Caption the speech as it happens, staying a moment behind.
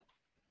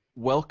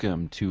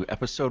Welcome to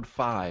episode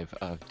 5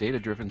 of Data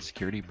Driven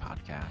Security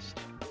Podcast.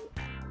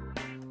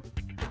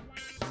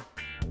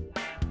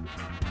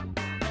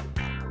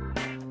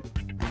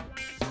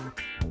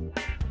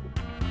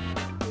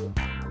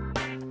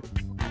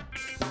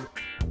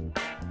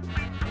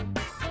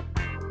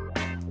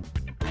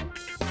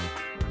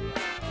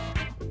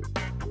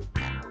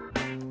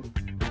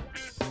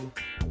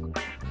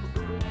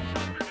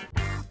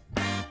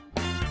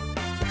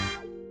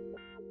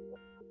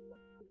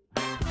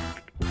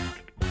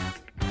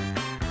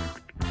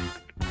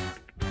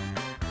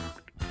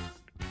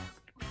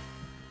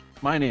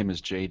 My name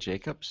is Jay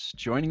Jacobs.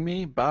 Joining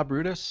me, Bob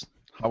Rudis.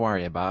 How are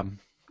you, Bob?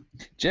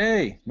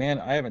 Jay, man,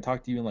 I haven't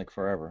talked to you in like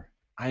forever.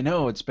 I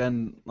know it's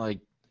been like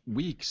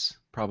weeks,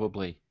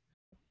 probably.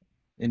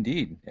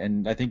 Indeed,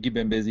 and I think you've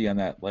been busy on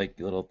that like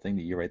little thing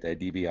that you write, that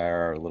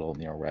DBIR little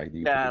rag that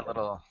you put Yeah,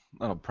 together.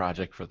 little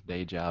project for the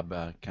day job,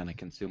 kind of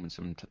consuming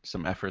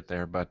some effort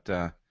there. But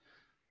other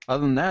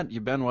than that,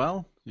 you've been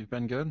well. You've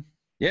been good.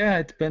 Yeah,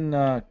 it's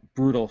been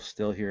brutal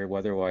still here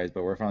weather-wise,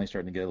 but we're finally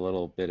starting to get a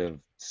little bit of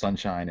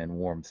sunshine and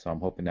warmth. So I'm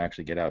hoping to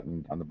actually get out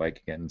and on the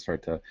bike again and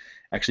start to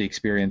actually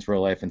experience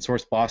real life. And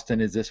Source Boston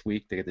is this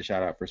week. To get the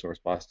shout out for Source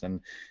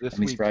Boston. This I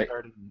mean, week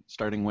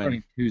starting when?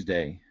 starting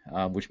Tuesday,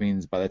 which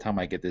means by the time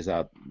I get this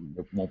out,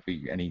 there won't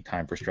be any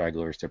time for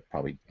stragglers to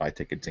probably buy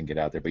tickets and get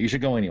out there. But you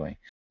should go anyway.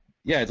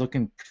 Yeah, it's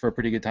looking for a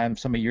pretty good time.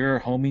 Some of your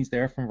homies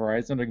there from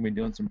Verizon are going to be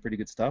doing some pretty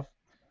good stuff.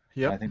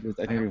 Yep. I think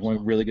there's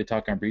one really good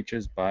talk on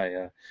breaches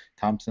by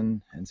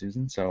Thompson and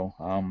Susan. So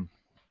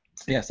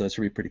yeah, so that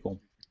should be pretty cool.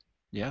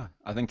 Yeah,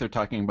 I think they're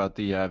talking about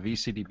the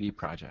VCDB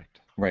project.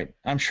 Right.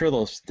 I'm sure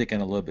they'll stick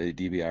in a little bit of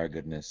DBR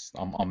goodness.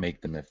 I'll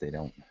make them if they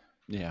don't.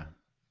 Yeah,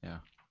 yeah.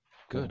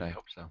 Good. Cool. I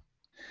hope so.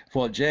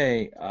 Well,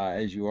 Jay,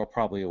 as you are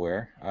probably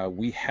aware,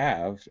 we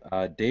have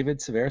David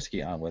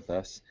Seversky on with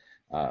us,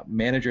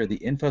 manager of the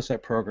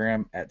InfoSec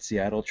program at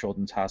Seattle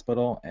Children's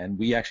Hospital, and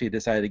we actually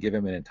decided to give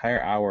him an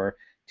entire hour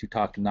to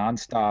talk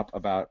nonstop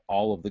about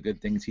all of the good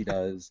things he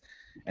does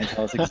and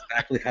tell us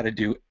exactly how to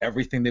do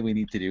everything that we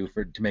need to do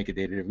to make a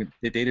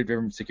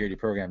data-driven security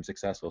program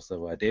successful.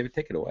 So, David,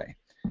 take it away.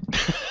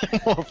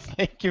 Well,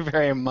 thank you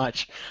very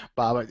much,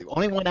 Bob.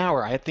 Only 1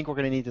 hour. I think we're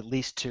going to need at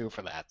least 2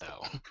 for that,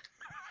 though.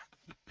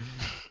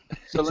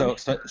 So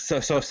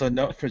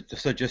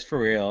just for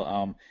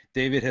real,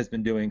 David has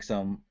been doing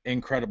some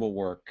incredible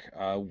work.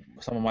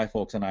 Some of my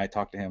folks and I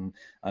talk to him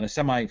on a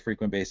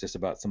semi-frequent basis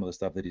about some of the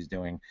stuff that he's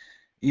doing.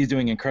 He's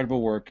doing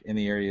incredible work in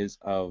the areas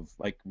of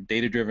like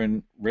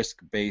data-driven,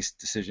 risk-based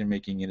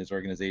decision-making in his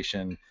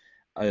organization,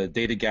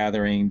 data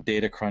gathering,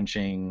 data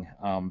crunching,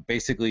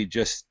 basically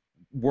just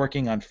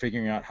working on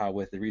figuring out how,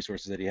 with the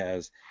resources that he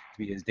has,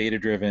 to be as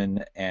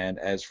data-driven and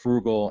as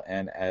frugal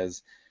and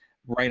as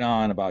right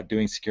on about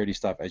doing security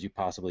stuff as you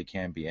possibly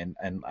can be.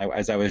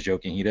 As I was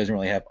joking, he doesn't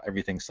really have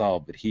everything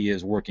solved, but he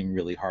is working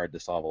really hard to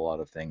solve a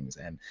lot of things.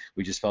 And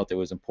we just felt it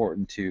was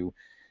important to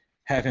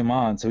have him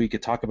on so he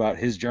could talk about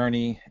his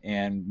journey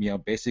and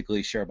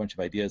basically share a bunch of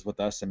ideas with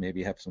us and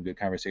maybe have some good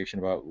conversation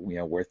about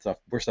where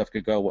stuff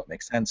could go, what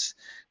makes sense,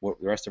 what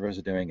the rest of us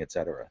are doing,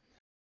 etc.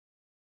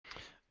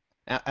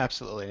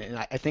 Absolutely, and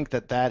I think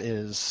that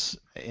is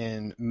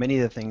in many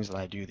of the things that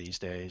I do these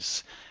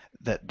days,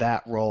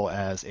 that role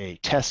as a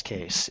test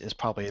case is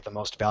probably the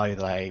most value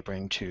that I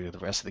bring to the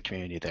rest of the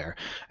community there.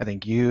 I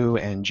think you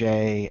and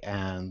Jay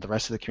and the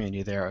rest of the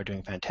community there are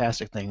doing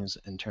fantastic things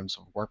in terms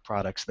of work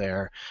products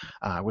there.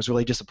 I was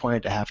really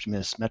disappointed to have to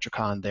miss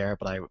MetroCon there,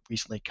 but I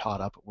recently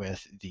caught up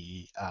with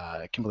the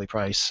Kimberly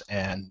Price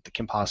and the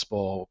Kim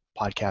Possible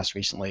podcast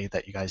recently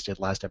that you guys did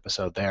last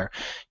episode there.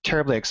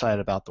 Terribly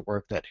excited about the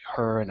work that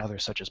her and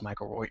others such as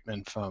Michael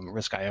Reutman from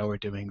Risk.io are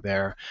doing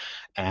there,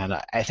 and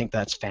I think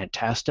that's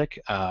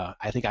fantastic.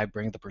 I think I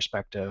bring the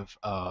perspective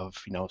of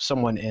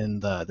someone in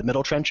the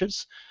middle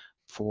trenches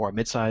for a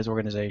mid-sized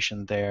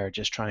organization there,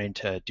 just trying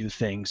to do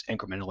things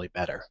incrementally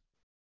better.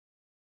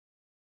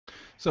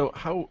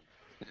 So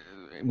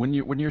when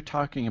you're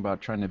talking about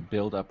trying to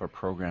build up a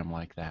program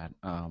like that,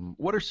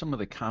 what are some of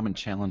the common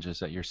challenges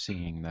that you're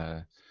seeing?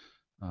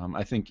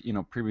 I think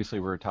previously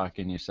we were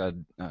talking. You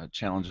said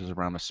challenges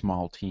around a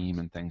small team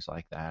and things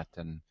like that,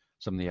 and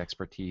some of the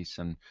expertise.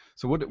 And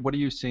so, what are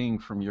you seeing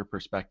from your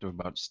perspective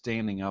about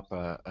standing up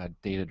a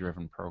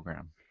data-driven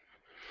program?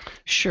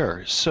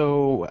 Sure.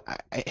 So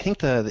I think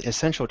the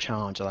essential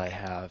challenge that I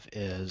have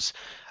is,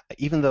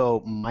 even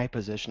though my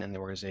position in the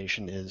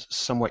organization is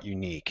somewhat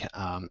unique,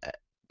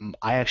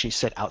 I actually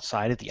sit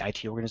outside of the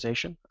IT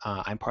organization.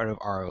 I'm part of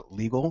our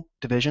legal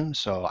division,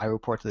 so I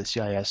report to the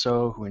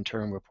CISO, who in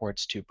turn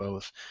reports to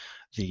both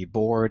the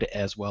board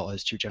as well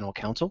as to general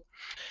counsel.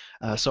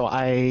 So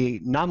I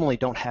nominally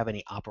don't have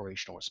any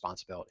operational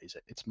responsibilities.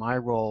 It's my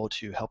role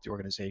to help the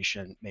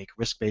organization make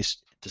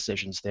risk-based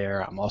decisions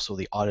there. I'm also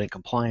the audit and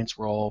compliance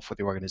role for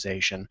the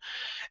organization,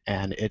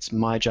 and it's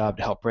my job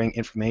to help bring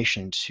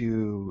information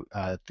to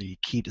the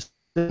key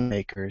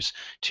makers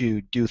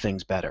to do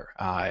things better.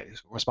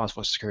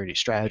 Responsible security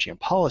strategy and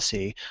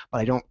policy,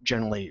 but I don't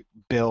generally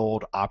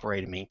build,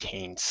 operate, and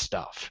maintain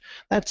stuff.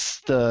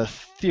 That's the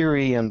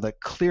theory and the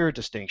clear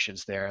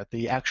distinctions there.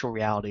 The actual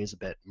reality is a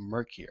bit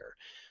murkier.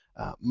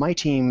 My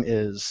team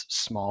is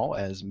small,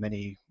 as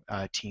many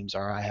teams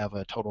are. I have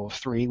a total of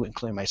 3,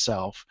 including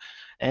myself,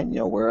 and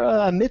we're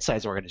a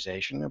mid-sized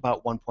organization,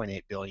 about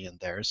 1.8 billion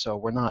there. So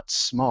we're not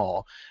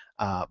small,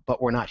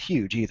 but we're not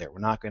huge either. We're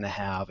not going to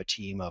have a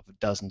team of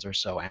dozens or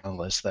so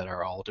analysts that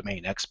are all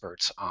domain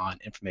experts on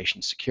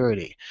information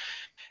security.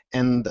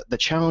 And the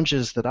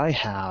challenges that I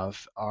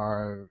have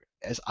are,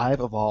 as I've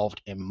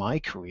evolved in my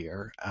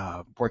career,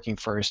 working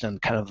first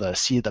and kind of the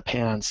seat of the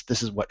pants,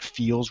 this is what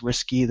feels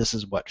risky, this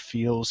is what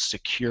feels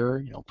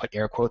secure, put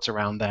air quotes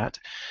around that.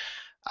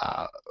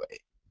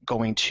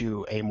 Going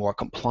to a more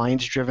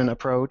compliance-driven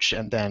approach,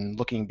 and then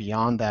looking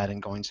beyond that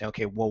and going to say,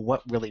 okay, well,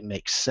 what really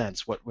makes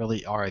sense? What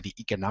really are the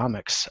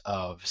economics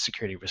of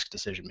security risk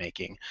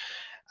decision-making?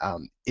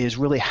 Is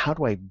really, how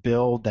do I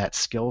build that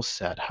skill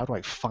set? How do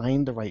I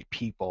find the right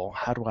people?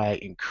 How do I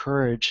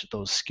encourage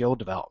those skill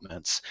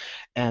developments?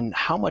 And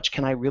how much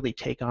can I really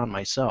take on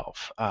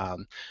myself?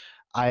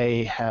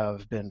 I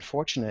have been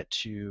fortunate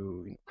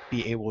to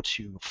be able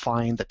to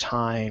find the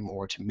time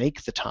or to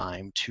make the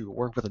time to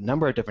work with a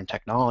number of different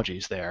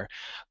technologies there,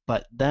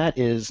 but that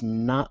is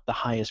not the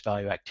highest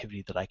value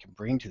activity that I can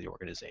bring to the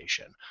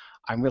organization.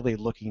 I'm really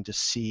looking to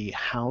see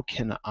how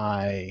can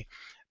I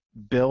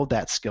build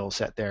that skill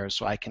set there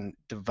so I can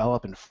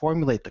develop and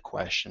formulate the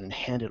question and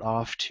hand it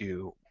off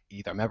to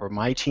either a member of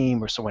my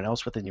team or someone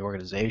else within the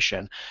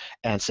organization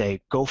and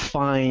say, go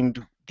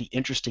find the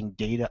interesting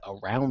data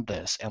around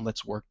this and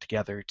let's work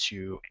together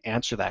to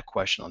answer that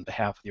question on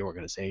behalf of the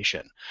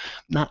organization.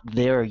 Not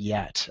there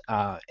yet,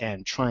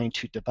 and trying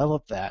to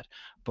develop that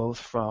both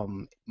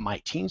from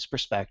my team's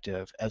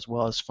perspective as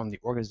well as from the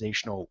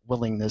organizational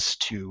willingness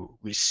to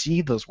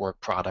receive those work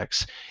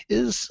products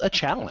is a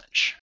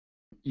challenge.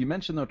 You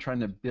mentioned, though, trying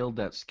to build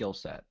that skill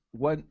set.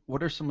 What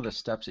are some of the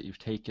steps that you've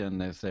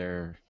taken?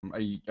 Are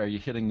you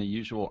hitting the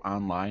usual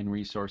online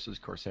resources,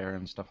 Coursera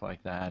and stuff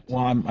like that?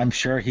 Well, I'm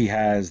sure he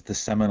has the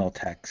seminal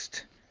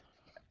text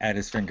at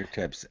his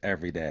fingertips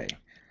every day.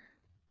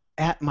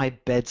 At my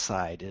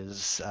bedside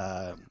is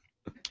the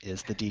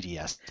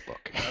DDS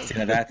book.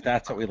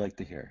 That's what we like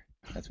to hear.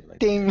 That's what we like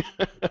Ding!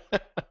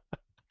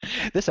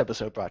 This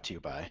episode brought to you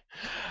by.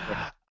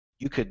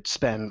 You could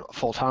spend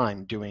full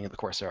time doing the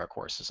Coursera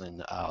courses,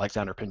 and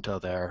Alexander Pinto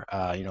there,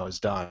 has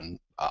done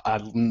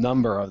a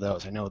number of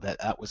those. I know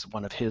that was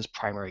one of his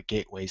primary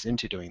gateways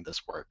into doing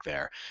this work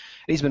there.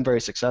 And he's been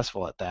very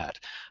successful at that.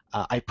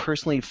 I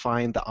personally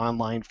find the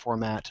online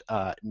format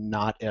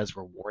not as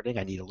rewarding.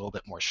 I need a little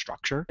bit more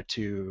structure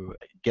to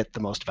get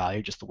the most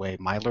value, just the way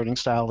my learning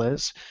style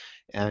is.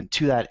 And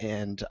to that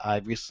end, I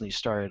recently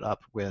started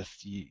up with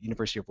the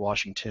University of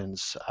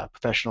Washington's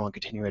professional and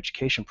continuing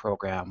education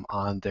program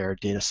on their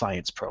data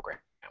science program.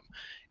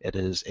 It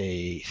is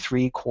a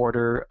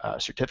 3-quarter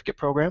certificate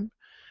program.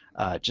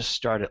 Just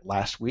started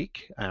last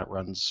week. It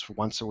runs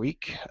once a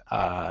week.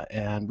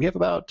 And we have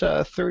about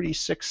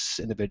 36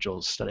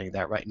 individuals studying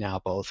that right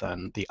now, both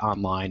on the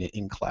online and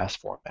in-class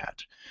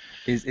format.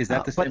 Is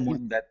that the same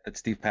one that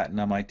Steve Patton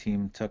on my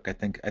team took? I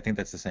think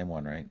that's the same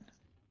one, right?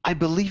 I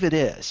believe it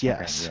is,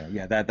 yes. Okay,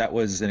 yeah. That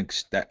was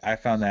that I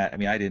found that. I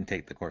mean, I didn't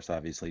take the course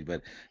obviously,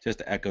 but just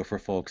to echo for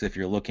folks, if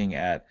you're looking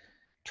at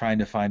trying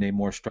to find a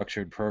more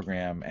structured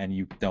program and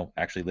you don't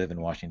actually live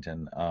in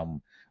Washington,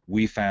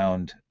 we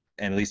found,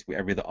 and at least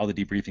all the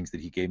debriefings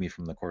that he gave me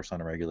from the course on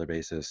a regular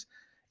basis,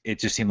 it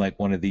just seemed like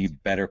one of the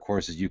better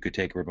courses you could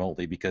take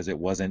remotely because it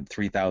wasn't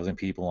 3,000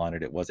 people on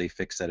it. It was a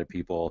fixed set of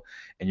people,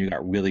 and you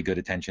got really good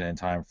attention and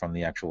time from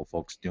the actual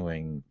folks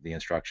doing the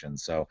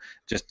instructions. So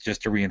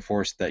just to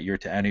reinforce that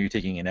I know you're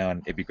taking it now,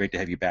 and it'd be great to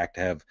have you back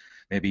to have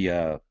maybe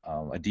a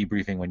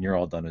debriefing when you're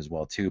all done as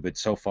well too. But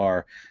so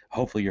far,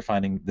 hopefully you're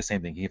finding the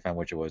same thing he found,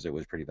 which it was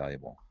pretty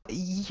valuable.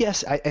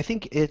 Yes, I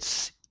think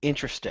it's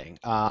interesting.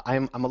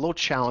 I'm a little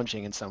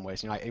challenging in some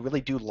ways. I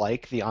really do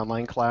like the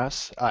online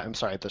class.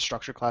 The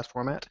structured class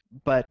format.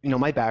 But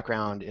my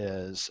background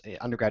is an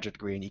undergraduate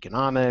degree in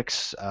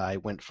economics. I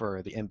went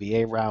for the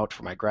MBA route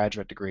for my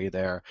graduate degree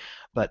there.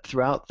 But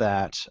throughout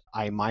that,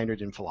 I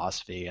minored in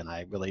philosophy, and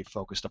I really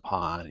focused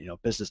upon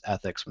business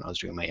ethics when I was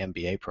doing my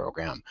MBA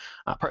program.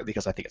 Partly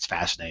because I think it's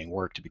fascinating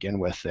work to begin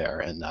with there,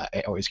 and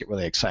I always get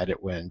really excited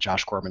when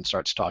Josh Corman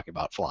starts talking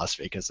about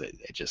philosophy because it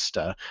just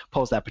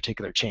pulls that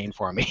particular chain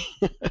for me.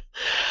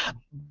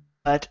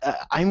 But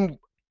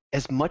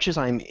as much as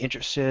I'm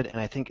interested, and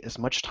I think as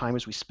much time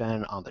as we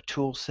spend on the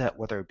tool set,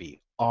 whether it be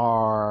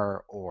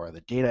R or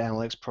the data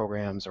analytics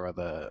programs or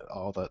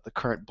all the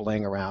current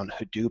bling around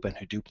Hadoop and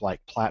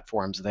Hadoop-like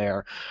platforms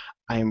there,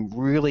 I'm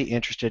really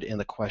interested in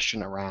the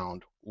question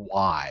around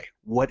why.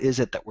 what is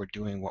it that we're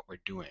doing what we're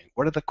doing?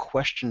 What are the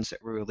questions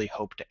that we really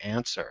hope to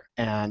answer?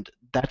 And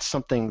that's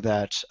something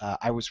that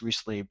I was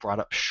recently brought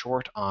up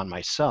short on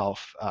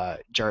myself.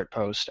 Jarrett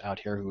Post out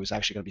here, who is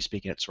actually going to be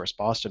speaking at Source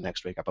Boston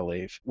next week, I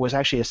believe, was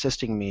actually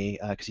assisting me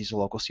because he's a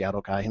local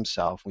Seattle guy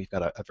himself. We've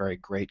got a very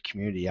great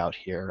community out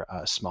here,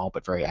 small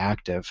but very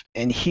active.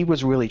 And he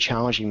was really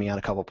challenging me on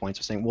a couple of points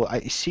of saying, well, I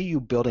see you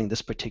building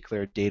this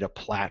particular data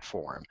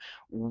platform.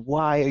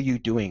 Why are you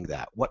doing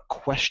that? What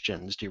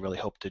questions do you really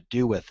hope to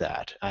do with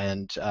that?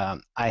 And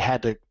I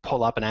had to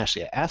pull up and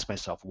actually ask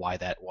myself why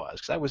that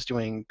was, because I was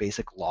doing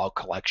basic log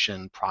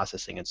collection,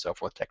 processing, and so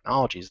forth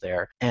technologies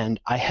there, and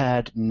I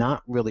had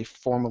not really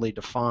formally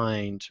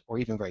defined or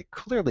even very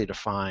clearly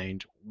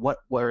defined what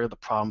were the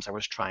problems I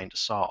was trying to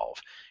solve,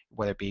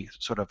 whether it be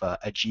sort of a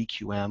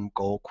GQM,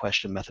 goal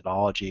question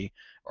methodology,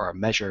 or a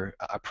measure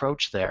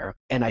approach there.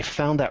 And I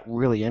found that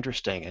really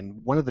interesting.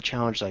 And one of the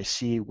challenges I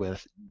see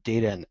with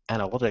data and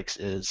analytics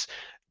is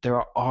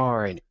there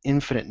are an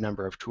infinite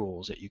number of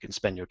tools that you can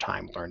spend your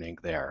time learning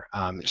there.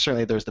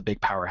 Certainly there's the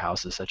big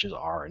powerhouses such as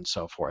R and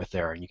so forth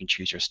there, and you can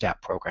choose your stat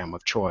program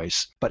of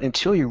choice. But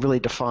until you really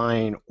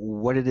define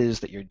what it is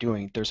that you're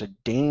doing, there's a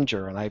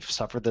danger, and I've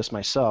suffered this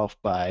myself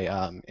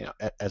by,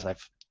 as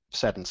I've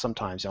said, and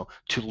sometimes,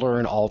 to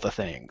learn all the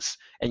things.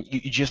 And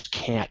you just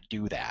can't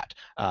do that.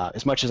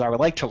 As much as I would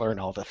like to learn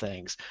all the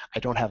things, I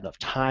don't have enough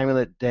time in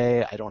the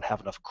day, I don't have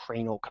enough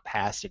cranial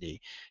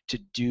capacity to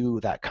do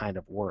that kind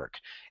of work.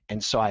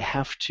 And so I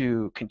have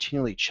to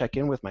continually check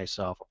in with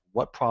myself.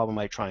 What problem am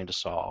I trying to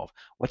solve?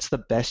 What's the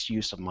best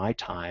use of my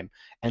time?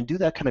 And do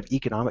that kind of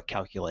economic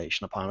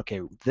calculation upon,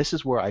 okay, this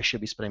is where I should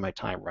be spending my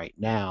time right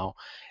now,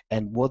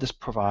 and will this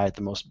provide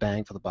the most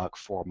bang for the buck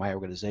for my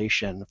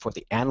organization, for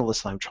the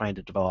analysts I'm trying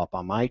to develop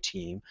on my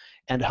team,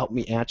 and help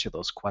me answer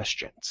those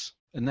questions.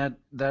 And that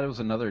was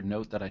another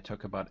note that I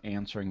took about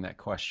answering that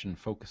question,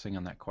 focusing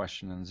on that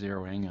question and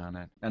zeroing on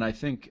it. And I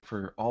think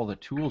for all the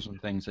tools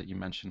and things that you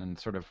mentioned and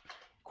sort of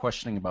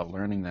questioning about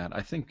learning that,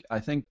 I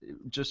think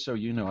just so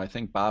you know, I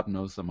think Bob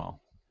knows them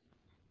all.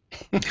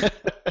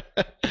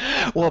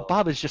 Well,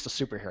 Bob is just a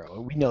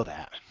superhero. We know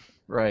that.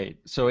 Right.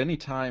 So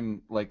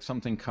anytime like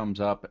something comes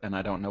up and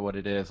I don't know what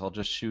it is, I'll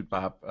just shoot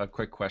Bob a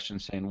quick question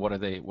saying, what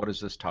is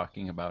this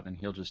talking about? And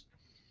he'll just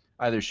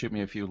either shoot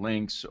me a few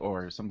links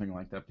or something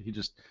like that. But he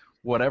just,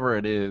 whatever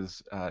it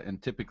is, and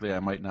typically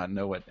I might not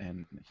know it,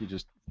 and he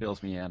just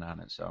fills me in on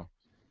it. So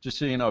just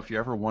so you know, if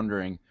you're ever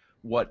wondering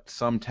what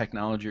some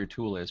technology or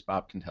tool is,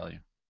 Bob can tell you.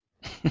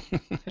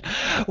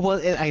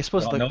 Well, I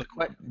suppose Well,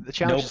 the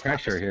challenge. No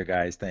pressure here,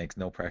 guys. Thanks.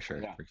 No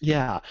pressure.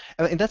 Yeah,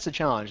 and that's the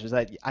challenge, is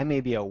that I may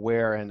be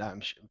aware, and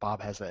I'm sure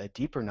Bob has a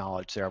deeper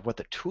knowledge there of what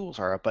the tools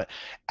are, but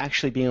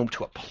actually being able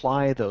to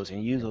apply those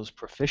and use those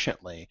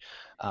proficiently.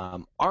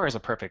 R is a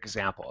perfect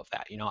example of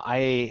that.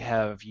 I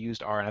have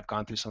used R, and I've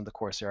gone through some of the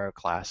Coursera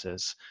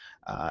classes,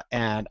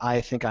 and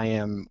I think I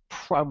am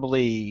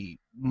probably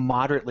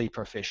moderately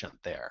proficient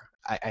there.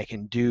 I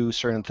can do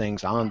certain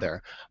things on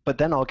there, but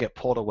then I'll get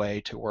pulled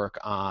away to work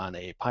on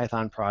a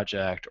Python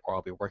project, or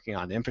I'll be working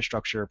on an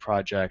infrastructure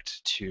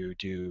project to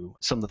do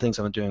some of the things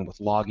I'm doing with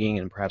logging,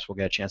 and perhaps we'll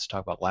get a chance to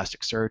talk about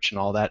Elasticsearch and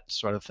all that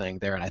sort of thing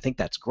there, and I think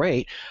that's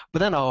great, but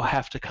then I'll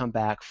have to come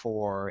back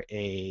for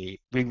a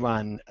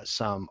rerun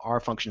some R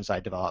functions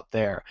I developed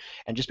there,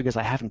 and just because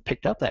I haven't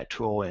picked up that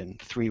tool in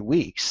 3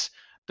 weeks,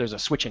 there's a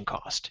switching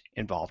cost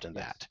involved in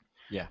that.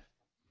 Yeah.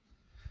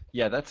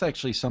 Yeah, that's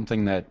actually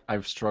something that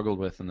I've struggled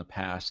with in the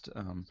past.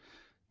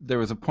 There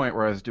was a point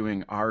where I was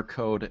doing R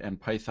code and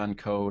Python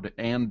code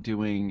and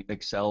doing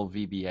Excel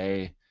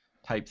VBA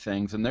type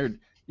things, and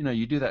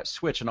you do that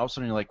switch, and all of a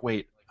sudden you're like,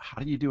 wait,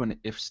 how do you do an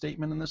if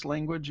statement in this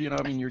language?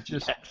 You're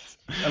just, Yes.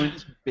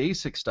 just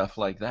basic stuff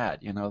like that,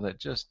 that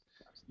just,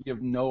 you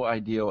have no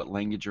idea what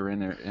language you're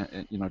in,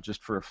 or,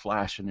 just for a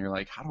flash, and you're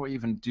like, how do I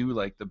even do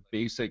like the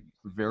basic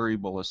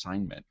variable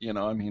assignment?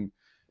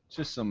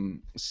 Just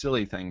some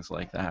silly things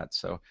like that.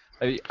 So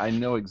I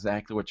know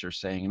exactly what you're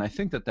saying, and I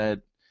think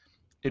that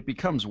it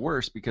becomes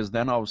worse because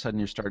then all of a sudden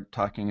you start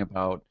talking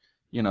about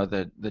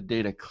the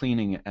data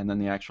cleaning and then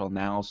the actual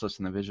analysis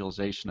and the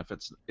visualization.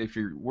 If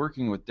you're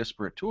working with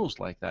disparate tools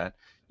like that,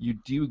 you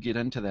do get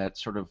into that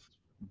sort of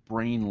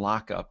brain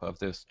lockup of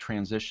this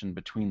transition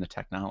between the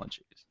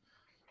technologies,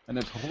 and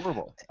it's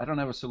horrible. I don't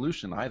have a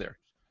solution either.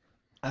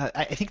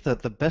 I think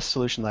the best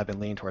solution that I've been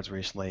leaning towards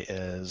recently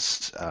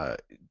is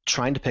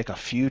trying to pick a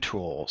few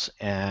tools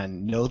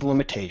and know the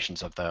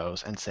limitations of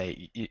those and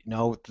say,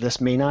 this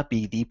may not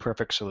be the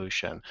perfect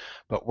solution,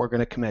 but we're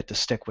going to commit to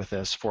stick with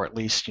this for at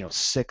least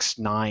 6,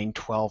 9,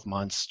 12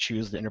 months,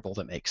 choose the interval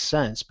that makes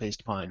sense based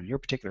upon your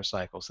particular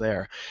cycles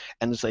there,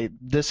 and say,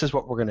 this is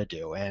what we're going to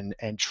do, and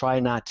try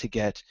not to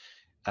get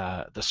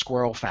the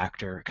squirrel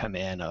factor come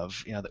in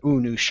of, the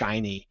new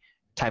shiny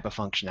type of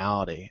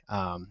functionality.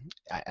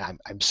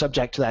 I'm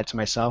subject to that to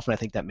myself, and I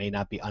think that may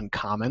not be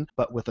uncommon,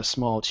 but with a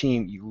small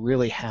team, you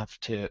really have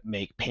to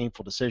make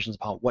painful decisions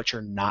about what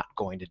you're not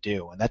going to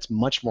do, and that's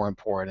much more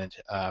important.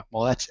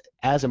 Well, that's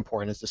as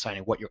important as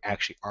deciding what you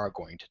actually are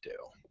going to do.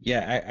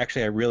 Yeah,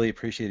 I really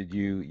appreciated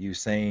you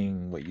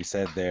saying what you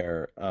said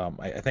there.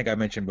 I think I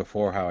mentioned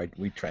before how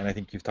we try, and I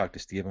think you've talked to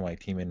Steve and my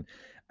team, and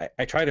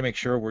I try to make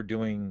sure we're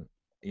doing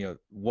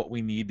what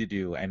we need to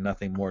do and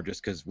nothing more,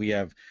 just because we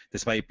have,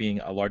 despite being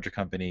a larger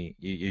company,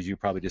 as you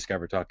probably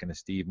discovered talking to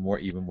Steve,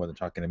 even more than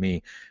talking to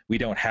me, we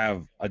don't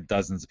have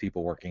dozens of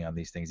people working on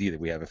these things either.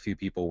 We have a few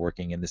people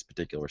working in this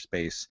particular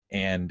space,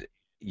 and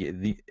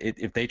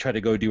if they try to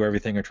go do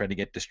everything or try to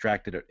get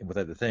distracted with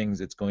other things,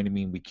 it's going to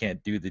mean we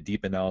can't do the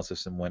deep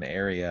analysis in one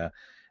area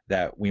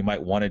that we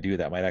might want to do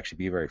that might actually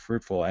be very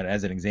fruitful. And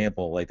as an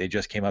example, like they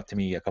just came up to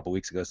me a couple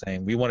weeks ago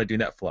saying we want to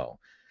do NetFlow.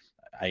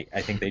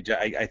 I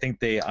think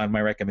they on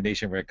my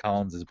recommendation read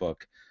Collins'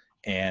 book,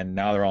 and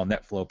now they're all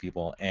NetFlow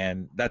people,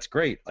 and that's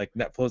great. Like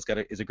NetFlow's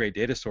is a great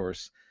data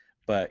source,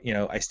 but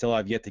I still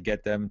have yet to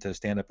get them to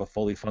stand up a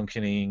fully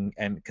functioning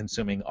and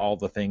consuming all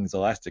the things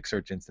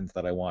Elasticsearch instance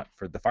that I want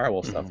for the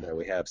firewall stuff that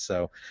we have.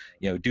 So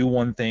do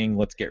one thing,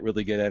 let's get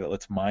really good at it,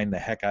 let's mine the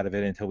heck out of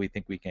it until we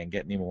think we can't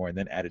get any more, and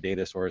then add a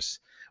data source,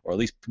 or at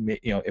least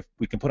if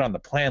we can put on the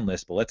plan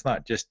list, but let's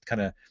not just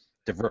kind of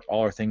divert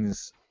all our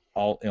things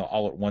all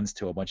at once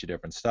to a bunch of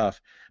different stuff.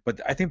 But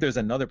I think there's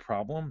another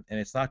problem, and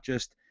it's not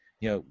just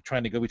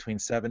trying to go between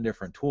 7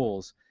 different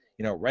tools.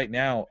 Right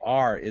now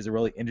R is a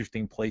really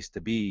interesting place to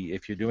be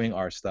if you're doing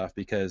R stuff,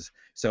 because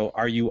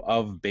are you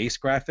of base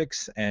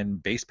graphics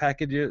and base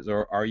packages,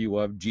 or are you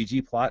of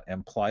ggplot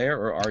and plier,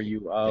 or are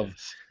you of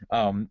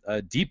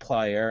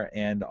dplyr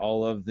and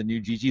all of the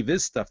new ggviz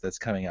stuff that's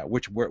coming out?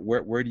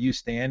 Where do you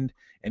stand?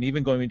 And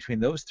even going between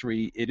those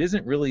 3, it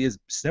isn't really as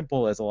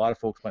simple as a lot of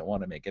folks might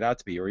want to make it out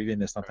to be, or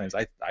even as sometimes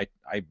I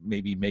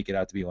maybe make it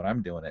out to be when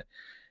I'm doing it.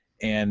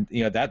 And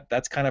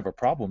that's kind of a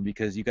problem,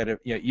 because you got to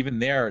even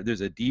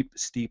there's a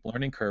steep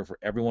learning curve for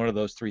every one of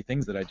those 3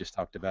 things that I just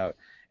talked about,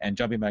 and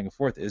jumping back and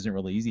forth isn't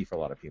really easy for a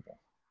lot of people.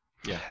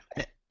 Yeah.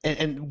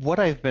 And what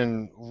I've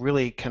been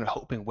really kind of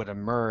hoping would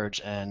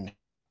emerge, and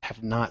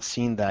have not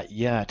seen that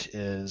yet,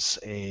 is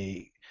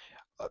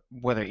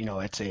whether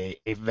it's a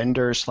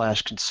vendor /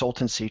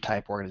 consultancy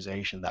type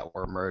organization that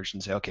will emerge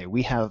and say, okay,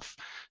 we have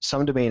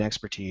some domain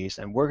expertise,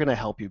 and we're going to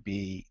help you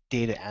be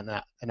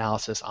data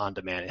analysis on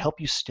demand, and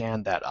help you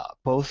stand that up,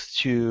 both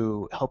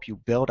to help you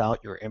build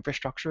out your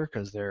infrastructure,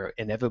 because there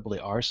inevitably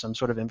are some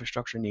sort of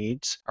infrastructure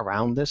needs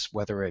around this,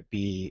 whether it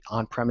be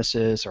on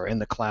premises or in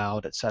the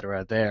cloud, et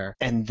cetera, there,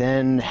 and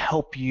then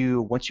help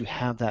you, once you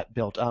have that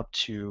built up,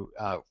 to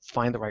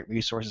find the right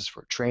resources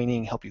for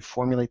training, help you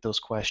formulate those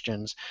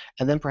questions,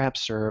 and then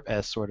perhaps serve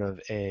as sort of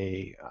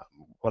a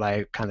what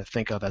I kind of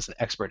think of as an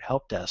expert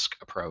help desk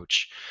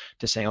approach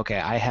to saying, okay,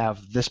 I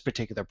have this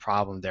particular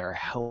problem there,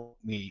 help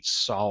me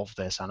solve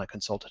this on a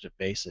consultative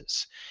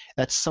basis.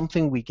 That's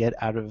something we get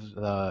out of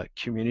the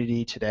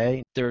community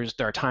today. There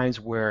are times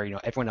where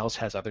everyone else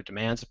has other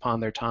demands upon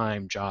their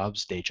time,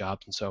 jobs, day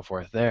jobs, and so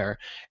forth there.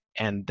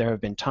 And there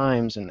have been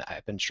times, and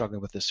I've been struggling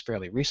with this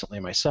fairly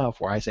recently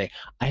myself, where I say,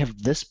 I have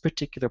this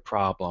particular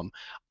problem.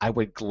 I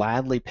would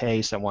gladly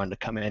pay someone to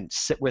come in and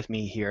sit with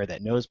me here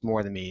that knows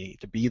more than me,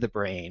 to be the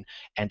brain,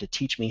 and to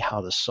teach me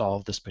how to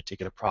solve this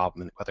particular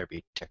problem, whether it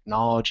be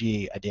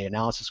technology, a data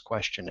analysis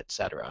question,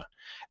 etc.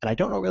 And I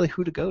don't know really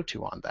who to go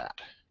to on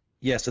that.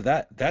 Yeah, so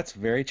that's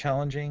very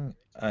challenging.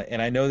 And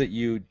I know that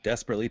you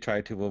desperately try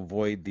to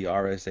avoid the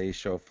RSA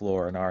show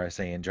floor and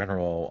RSA in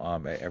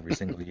general every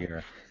single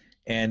year.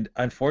 And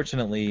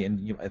unfortunately,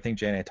 and I think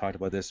Jay and I talked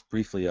about this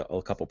briefly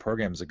a couple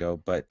programs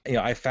ago, but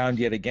I found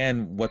yet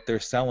again what they're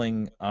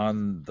selling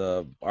on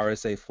the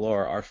RSA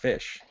floor are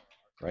fish,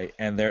 right?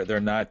 And they're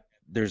not.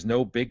 There's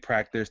no big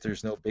practice.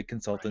 There's no big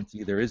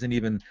consultancy. There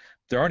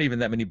aren't even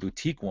that many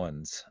boutique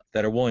ones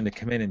that are willing to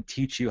come in and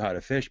teach you how to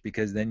fish,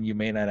 because then you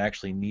may not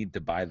actually need to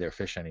buy their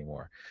fish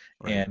anymore,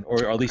 Right.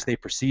 or at least they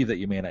perceive that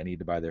you may not need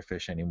to buy their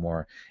fish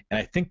anymore. And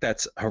I think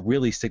that's a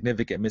really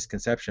significant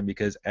misconception,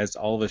 because as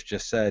all of us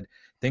just said,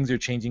 things are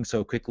changing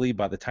so quickly.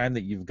 By the time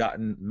that you've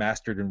gotten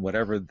mastered in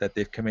whatever that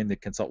they've come in to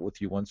consult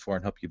with you once for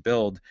and help you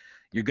build,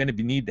 you're going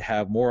to need to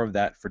have more of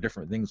that for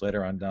different things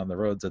later on down the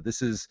road. So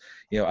this is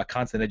a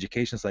constant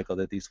education cycle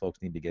that these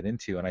folks need to get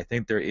into, and I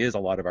think there is a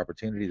lot of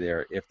opportunity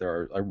there if there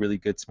are a really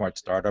good smart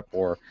startup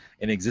or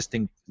an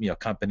existing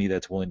company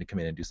that's willing to come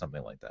in and do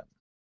something like that.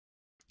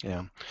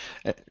 Yeah,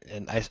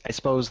 and I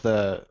suppose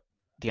the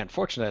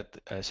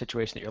unfortunate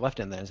situation that you're left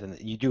in then is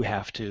that you do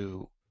have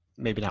to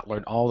maybe not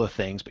learn all the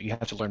things, but you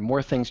have to learn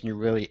more things than you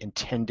really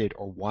intended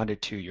or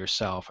wanted to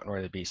yourself in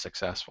order to be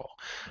successful.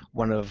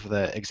 One of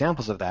the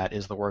examples of that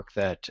is the work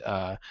that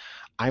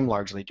I'm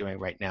largely doing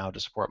right now to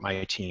support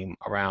my team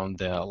around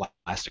the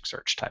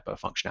Elasticsearch type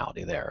of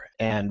functionality there.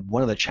 And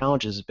one of the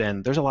challenges has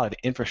been there's a lot of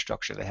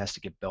infrastructure that has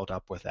to get built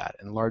up with that,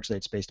 and largely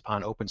it's based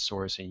upon open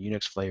source and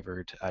Unix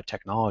flavored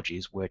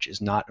technologies, which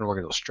is not an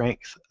organizational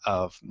strength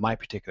of my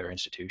particular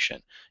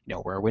institution.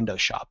 We're a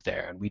Windows shop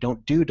there, and we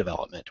don't do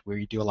development.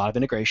 We do a lot of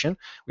integration organization.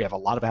 We have a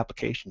lot of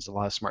applications, a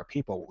lot of smart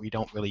people, but we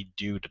don't really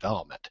do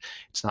development.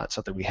 It's not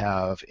something we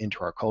have into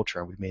our culture,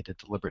 and we've made a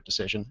deliberate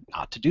decision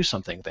not to do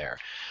something there.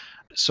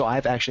 So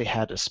I've actually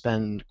had to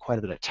spend quite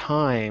a bit of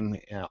time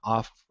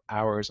off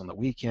hours on the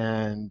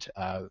weekend,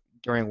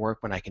 during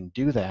work when I can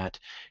do that,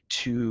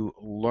 to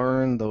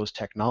learn those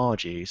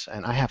technologies.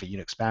 And I have a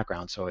Unix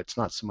background, so it's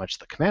not so much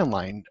the command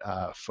line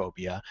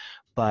phobia,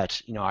 but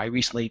I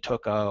recently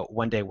took a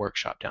one-day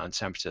workshop down in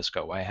San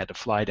Francisco. I had to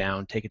fly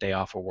down, take a day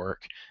off of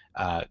work,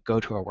 go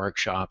to a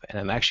workshop,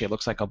 and actually it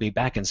looks like I'll be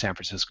back in San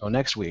Francisco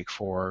next week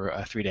for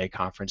a 3-day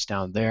conference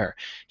down there,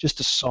 just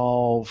to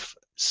solve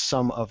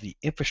some of the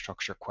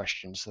infrastructure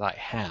questions that I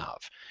have.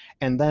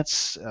 And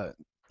that's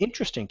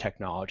interesting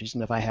technologies,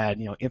 and if I had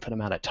infinite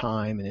amount of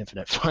time and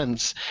infinite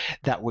funds,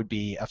 that would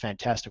be a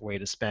fantastic way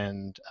to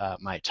spend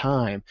my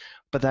time,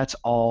 but that's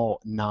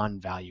all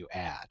non-value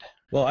add.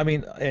 Well, I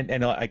mean,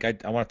 and I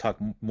want to talk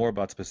more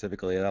about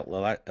specifically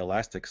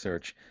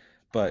Elasticsearch,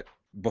 but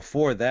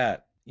before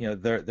that,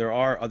 there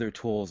are other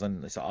tools,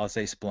 and so I'll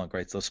say Splunk,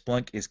 right? So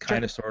Splunk is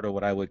kind of sort of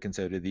what I would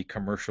consider the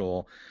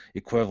commercial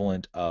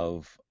equivalent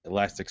of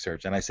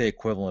Elasticsearch, and I say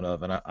equivalent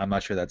of, and I'm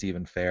not sure that's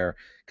even fair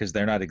because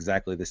they're not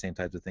exactly the same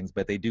types of things,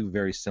 but they do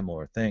very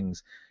similar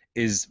things.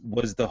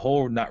 Was the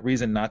whole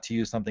reason not to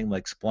use something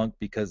like Splunk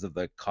because of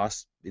the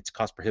cost? It's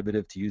cost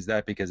prohibitive to use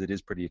that because it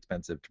is pretty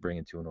expensive to bring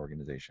into an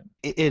organization.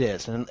 It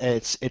is, and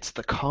it's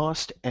the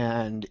cost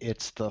and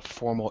it's the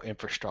formal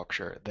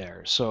infrastructure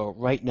there. So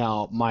right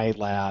now, my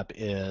lab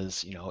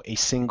is a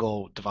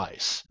single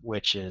device,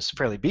 which is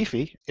fairly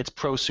beefy. It's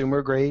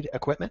prosumer grade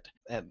equipment,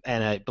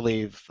 and I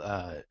believe.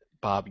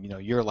 Bob,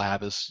 your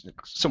lab is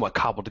somewhat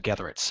cobbled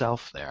together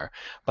itself there,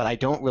 but I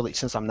don't really,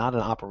 since I'm not an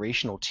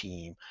operational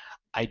team,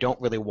 I don't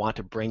really want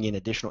to bring in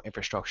additional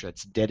infrastructure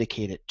that's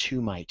dedicated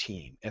to my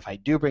team. If I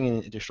do bring in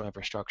additional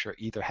infrastructure,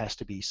 either has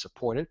to be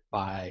supported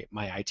by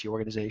my IT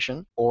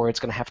organization, or it's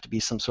going to have to be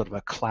some sort of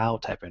a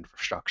cloud type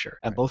infrastructure.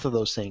 And both of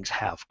those things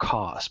have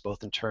costs,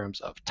 both in terms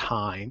of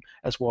time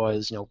as well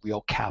as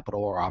real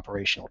capital or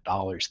operational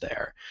dollars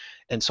there.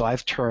 And so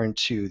I've turned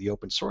to the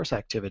open source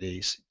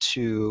activities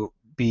to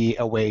be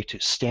a way to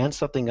stand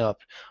something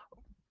up,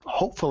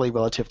 hopefully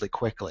relatively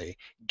quickly,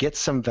 get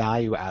some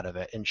value out of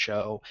it, and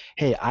show,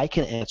 hey, I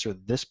can answer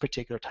this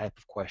particular type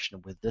of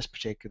question with this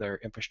particular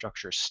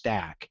infrastructure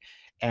stack,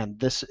 and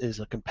this is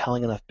a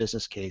compelling enough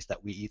business case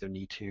that we either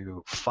need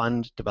to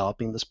fund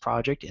developing this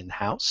project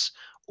in-house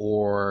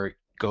or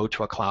go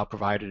to a cloud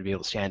provider to be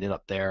able to stand it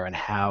up there and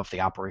have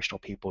the operational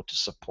people to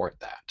support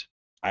that.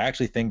 I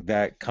actually think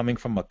that coming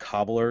from a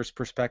cobbler's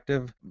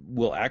perspective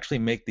will actually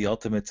make the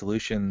ultimate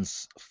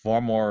solutions far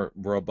more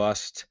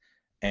robust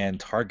and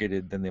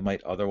targeted than they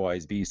might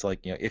otherwise be. So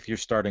like, if you're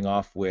starting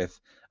off with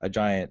a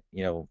giant,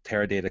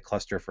 Teradata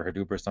cluster for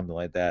Hadoop or something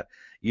like that,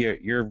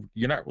 you're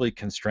not really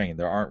constrained.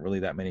 There aren't really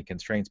that many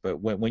constraints.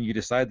 But when you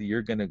decide that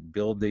you're going to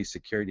build a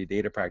security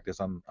data practice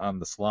on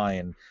the sly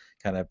and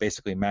kind of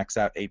basically max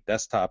out 8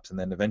 desktops and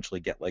then eventually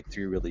get like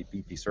 3 really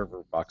beefy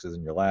server boxes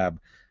in your lab,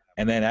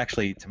 and then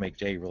actually, to make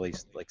Jay really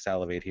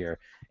salivate here,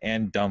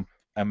 and dump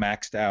a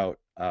maxed out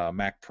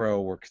Mac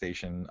Pro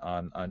workstation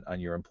on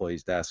your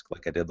employee's desk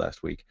like I did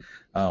last week,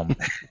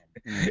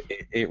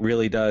 it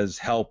really does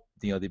help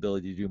the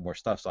ability to do more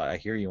stuff. So I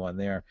hear you on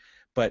there,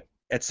 but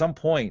at some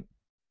point,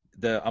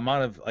 the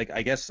amount of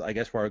I guess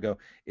where I go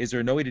is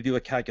there no way to do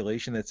a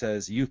calculation that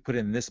says you've put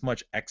in this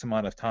much X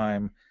amount of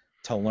time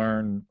to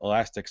learn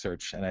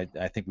Elasticsearch, and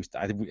I think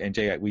and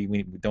Jay,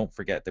 we don't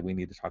forget that we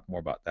need to talk more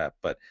about that,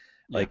 but.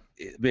 Like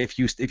if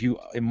you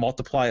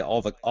multiply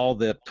all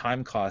the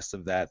time costs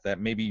of that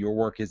maybe your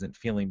work isn't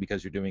feeling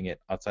because you're doing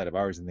it outside of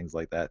hours and things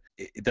like that,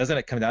 it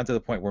doesn't come down to the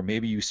point where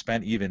maybe you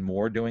spent even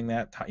more doing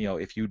that,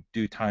 if you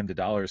do time to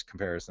dollars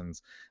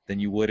comparisons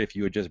than you would if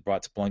you had just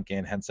brought Splunk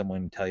in, had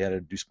someone tell you how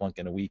to do Splunk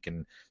in a week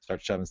and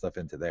start shoving stuff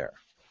into there.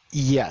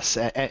 Yes,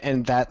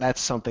 and that's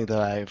something that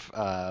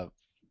I've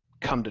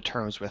come to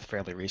terms with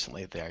fairly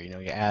recently there.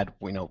 You add,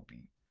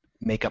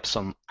 make up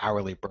some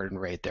hourly burden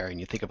rate there, and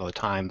you think about the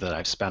time that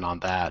I've spent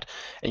on that,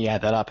 and you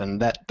add that up, and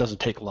that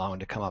doesn't take long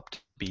to come up to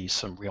be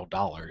some real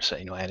dollars,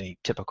 any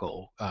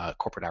typical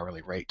corporate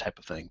hourly rate type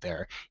of thing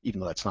there,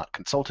 even though that's not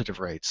consultative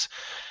rates.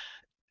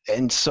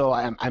 And so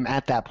I'm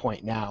at that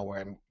point now where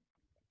I'm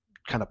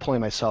kind of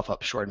pulling myself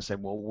up short and say,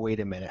 well,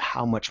 wait a minute,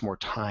 how much more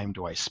time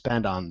do I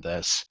spend on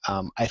this?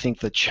 I think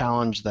the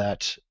challenge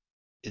that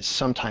is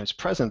sometimes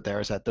present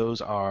there is that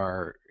those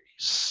are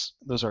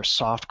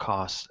soft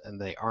costs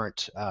and they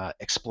aren't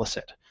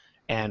explicit.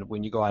 And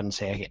when you go out and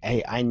say,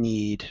 hey, I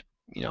need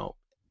 $10,000,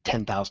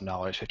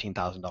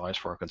 $15,000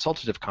 for a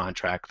consultative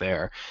contract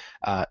there,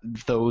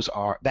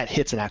 that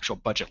hits an actual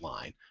budget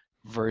line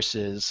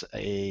versus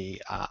a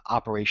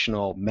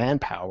operational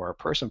manpower,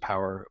 person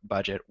power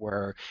budget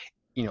where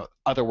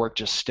other work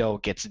just still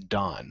gets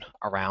done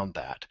around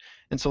that.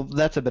 And so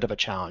that's a bit of a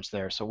challenge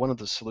there. So one of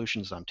the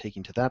solutions I'm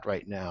taking to that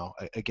right now,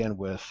 again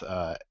with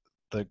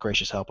the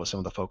gracious help of some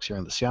of the folks here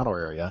in the Seattle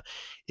area,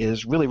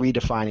 is really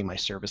redefining my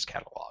service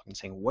catalog and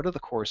saying, what are the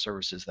core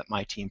services that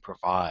my team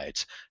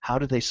provides? How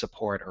do they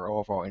support our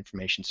overall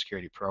information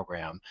security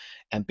program?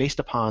 And based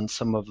upon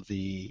some of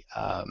the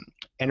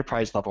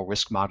enterprise level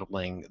risk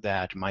modeling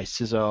that my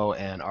CISO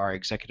and our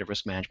executive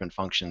risk management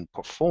function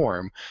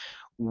perform,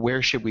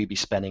 where should we be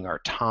spending our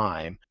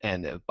time,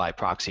 and by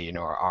proxy,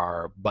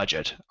 our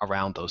budget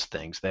around those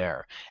things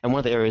there. And one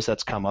of the areas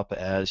that's come up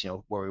as,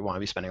 where we want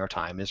to be spending our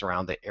time is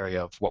around the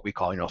area of what we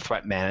call,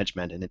 threat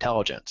management and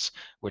intelligence,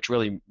 which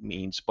really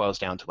boils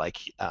down to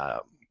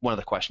one of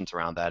the questions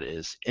around that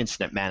is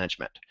incident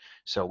management.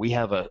 So we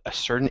have a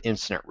certain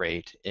incident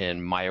rate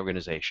in my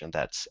organization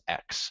that's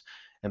X.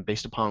 And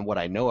based upon what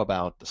I know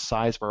about the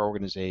size of our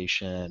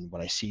organization,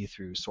 what I see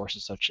through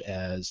sources such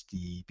as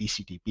the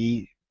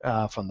BCDB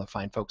from the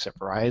fine folks at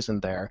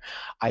Verizon there,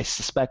 I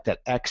suspect that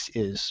X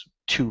is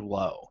too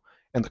low.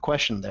 And the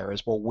question there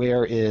is, well,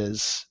 where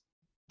is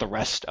the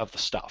rest of the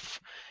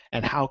stuff?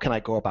 And how can I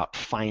go about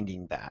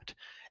finding that?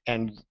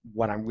 And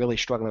what I'm really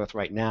struggling with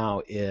right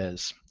now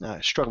is,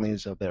 struggling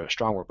is a bit of a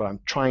strong word, but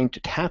I'm trying to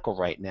tackle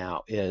right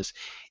now is,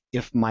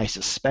 if my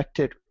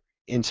suspected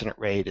incident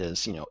rate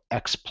is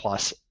X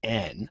plus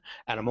N,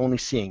 and I'm only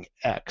seeing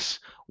X,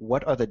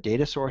 what are the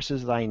data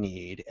sources that I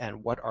need,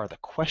 and what are the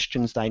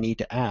questions that I need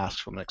to ask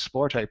from an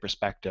exploratory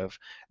perspective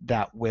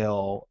that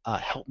will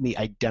help me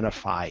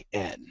identify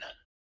N?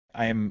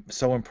 I am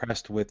so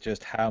impressed with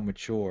just how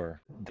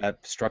mature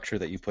that structure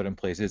that you put in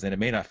place is, and it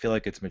may not feel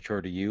like it's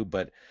mature to you,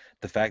 but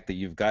the fact that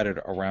you've got it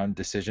around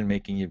decision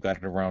making, you've got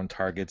it around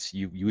targets,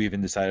 you even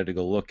decided to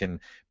go look and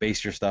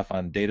base your stuff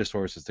on data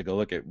sources to go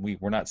look at.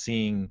 We're not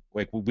seeing,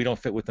 we don't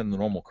fit within the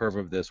normal curve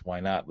of this.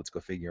 Why not? Let's go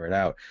figure it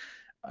out.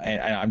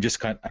 And I'm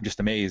just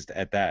amazed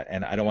at that,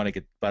 and I don't want to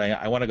get, but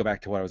I want to go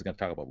back to what I was going to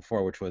talk about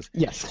before, which was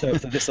yes.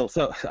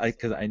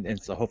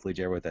 So hopefully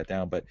Jay wrote that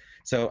down. But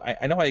so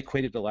I know I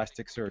equated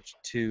Elasticsearch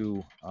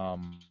to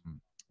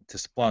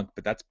Splunk,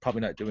 but that's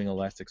probably not doing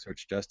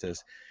Elasticsearch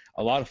justice.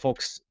 A lot of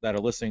folks that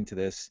are listening to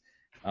this,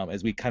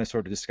 as we kind of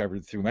sort of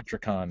discovered through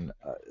Metricon,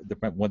 the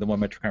one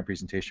Metricon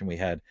presentation we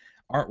had,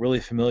 aren't really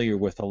familiar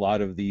with a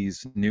lot of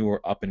these newer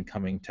up and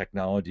coming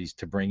technologies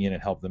to bring in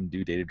and help them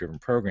do data-driven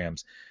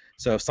programs.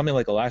 So something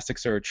like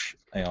Elasticsearch,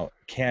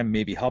 can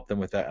maybe help them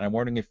with that. And I'm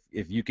wondering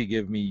if you could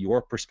give me your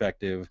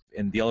perspective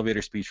in the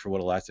elevator speech for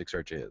what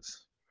Elasticsearch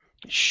is.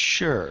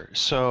 Sure.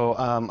 So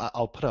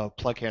I'll put a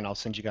plug here, and I'll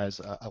send you guys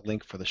a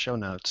link for the show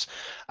notes.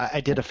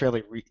 I did a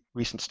fairly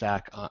recent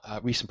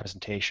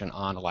presentation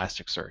on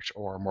Elasticsearch,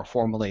 or more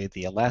formally,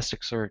 the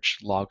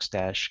Elasticsearch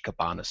Logstash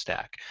Kibana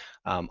stack,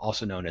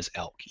 also known as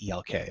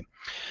ELK.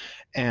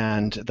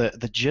 And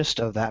the gist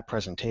of that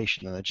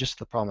presentation, and the gist of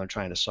the problem I'm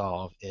trying to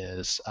solve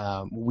is,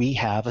 we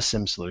have a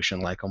SIEM solution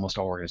like almost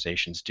all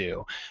organizations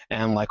do,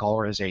 and like all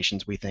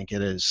organizations, we think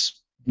it is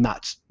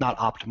not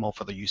optimal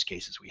for the use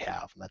cases we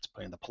have, and that's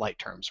putting the polite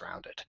terms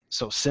around it.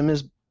 So SIEM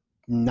is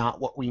not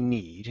what we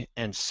need,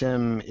 and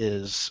SIEM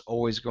is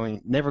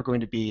never going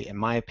to be, in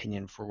my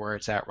opinion, for where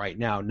it's at right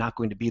now, not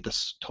going to be the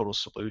total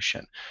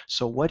solution.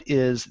 So what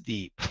is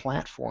the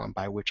platform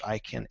by which I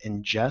can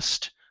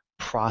ingest,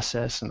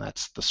 process, and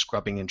that's the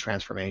scrubbing and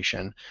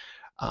transformation,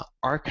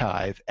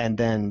 archive, and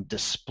then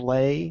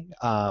display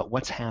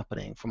what's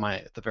happening from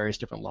the various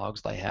different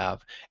logs that I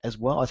have, as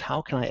well as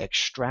how can I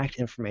extract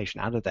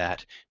information out of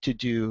that to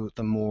do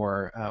the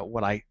more,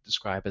 what I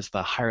describe as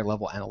the higher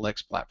level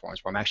analytics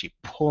platforms, where I'm actually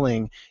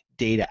pulling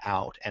data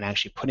out and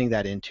actually putting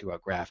that into a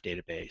graph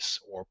database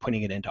or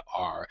putting it into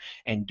R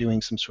and doing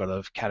some sort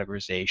of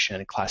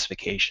categorization,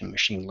 classification,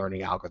 machine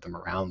learning algorithm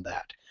around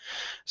that.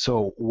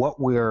 So what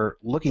we're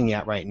looking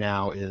at right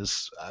now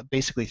is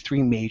basically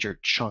three major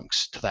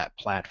chunks to that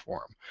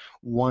platform.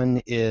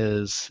 One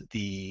is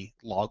the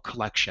log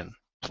collection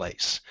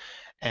place.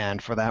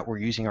 And for that, we're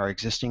using our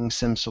existing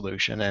SIEM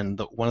solution. And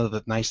one of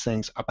the nice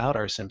things about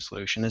our SIEM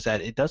solution is that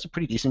it does a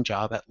pretty decent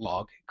job at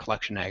log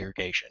collection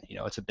aggregation.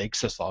 It's a big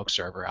syslog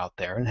server out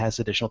there and has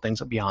additional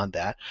things beyond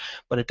that,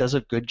 but it does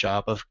a good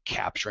job of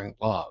capturing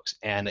logs.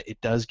 And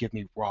it does give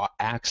me raw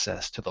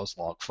access to those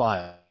log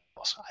files.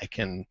 I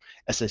can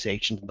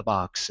SSH into the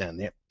box,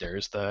 and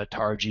there's the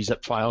tar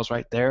gzip files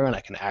right there, and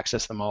I can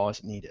access them all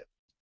as needed.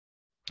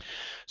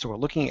 So we're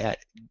looking at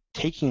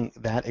taking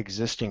that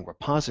existing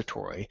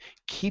repository,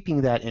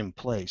 keeping that in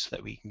place so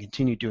that we can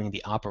continue doing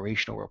the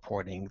operational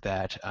reporting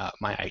that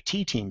my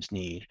IT teams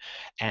need,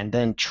 and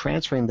then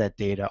transferring that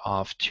data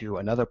off to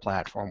another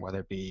platform,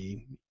 whether it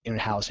be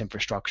in-house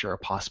infrastructure or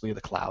possibly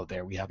the cloud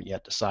there, we haven't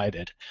yet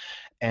decided,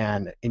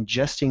 and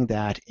ingesting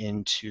that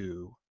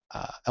into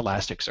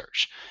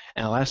Elasticsearch.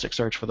 And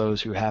Elasticsearch, for those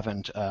who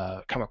haven't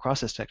come across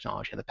this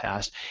technology in the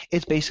past,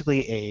 it's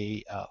basically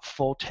a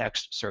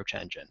full-text search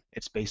engine.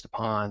 It's based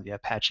upon the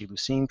Apache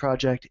Lucene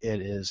project.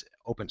 It is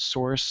open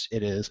source.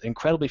 It is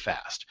incredibly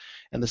fast.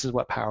 And this is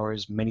what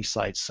powers many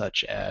sites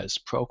such as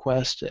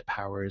ProQuest. It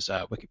powers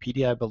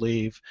Wikipedia, I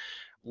believe.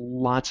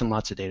 Lots and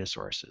lots of data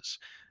sources.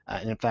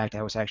 And in fact,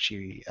 I was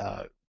actually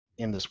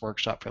in this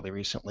workshop fairly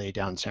recently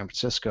down in San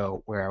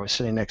Francisco where I was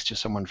sitting next to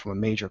someone from a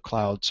major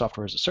cloud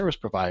software as a service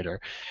provider,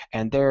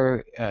 and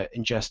they're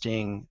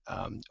ingesting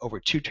over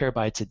 2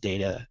 terabytes of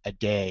data a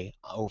day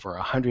over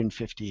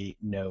 150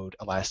 node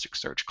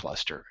Elasticsearch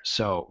cluster.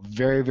 So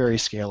very, very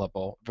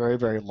scalable, very,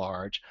 very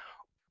large.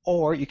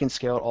 Or you can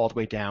scale it all the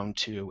way down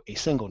to a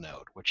single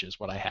node, which is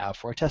what I have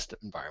for a test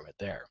environment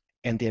there.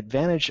 And the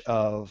advantage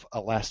of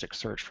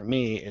Elasticsearch for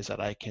me is that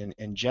I can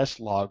ingest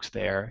logs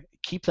there,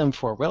 keep them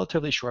for a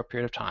relatively short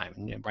period of time.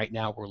 And right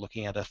now we're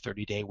looking at a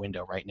 30-day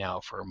window right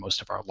now for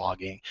most of our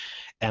logging.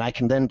 And I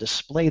can then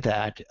display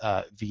that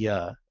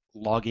via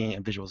logging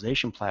and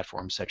visualization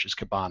platforms such as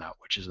Kibana,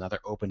 which is another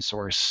open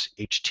source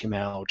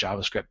HTML,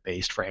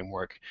 JavaScript-based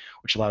framework,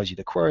 which allows you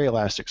to query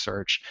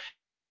Elasticsearch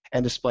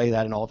and display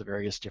that in all the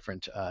various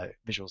different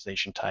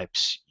visualization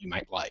types you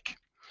might like.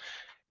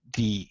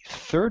 The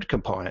third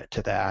component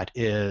to that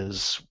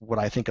is what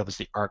I think of as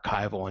the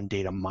archival and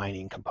data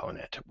mining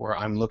component, where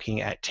I'm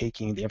looking at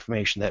taking the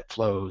information that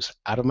flows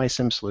out of my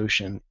SIEM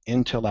solution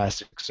into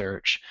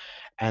Elasticsearch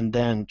and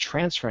then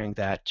transferring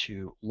that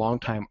to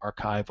long-time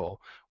archival,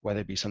 whether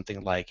it be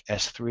something like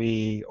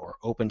S3 or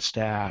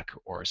OpenStack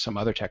or some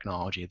other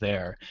technology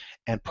there,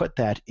 and put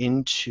that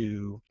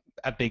into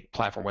a big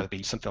platform, whether it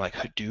be something like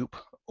Hadoop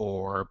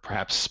or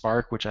perhaps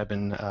Spark, which I've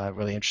been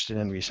really interested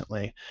in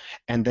recently,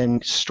 and then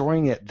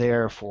storing it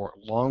there for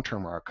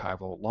long-term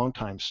archival,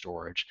 long-time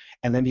storage,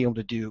 and then be able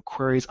to do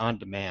queries on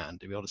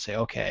demand to be able to say,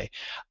 okay,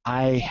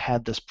 I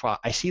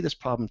see this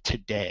problem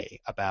today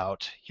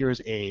about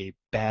here's a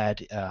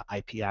bad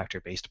IP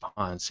actor based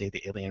upon, say,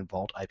 the Alien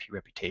Vault IP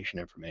reputation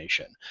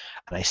information,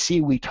 and I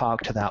see we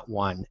talked to that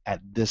one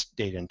at this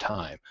date and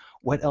time.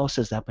 What else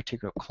has that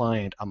particular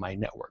client on my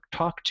network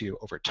talked to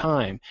over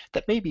time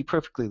that may be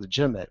perfectly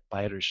legitimate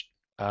by others'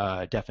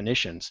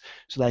 definitions,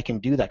 so that I can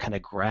do that kind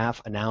of graph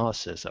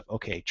analysis of,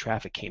 okay,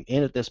 traffic came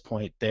in at this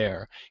point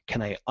there.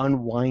 Can I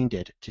unwind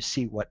it to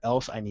see what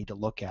else I need to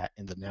look at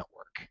in the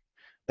network?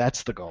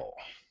 That's the goal.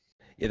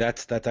 Yeah,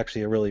 that's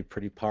actually a really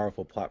pretty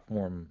powerful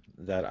platform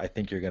that I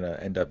think you're going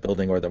to end up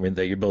building, or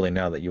that you're building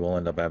now, that you will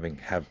end up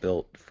have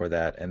built for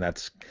that. And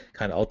that's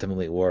kind of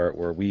ultimately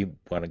where we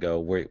want to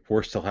go.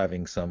 We're still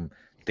having some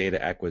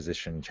data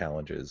acquisition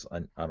challenges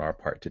on our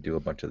part to do a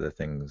bunch of the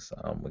things.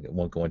 We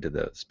won't go into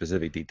the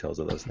specific details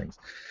of those things.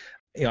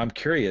 I'm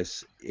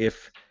curious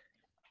if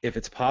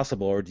it's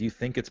possible, or do you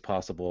think it's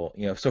possible?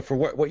 So for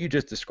what you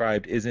just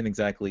described isn't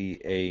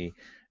exactly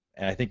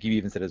and I think you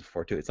even said it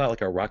before too, it's not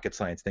like a rocket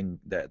science thing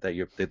that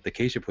the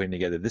case you're putting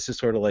together. This is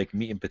sort of like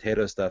meat and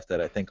potato stuff that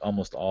I think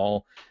almost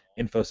all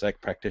InfoSec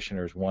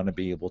practitioners want to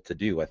be able to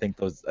do. I think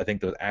those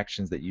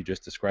actions that you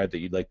just described, that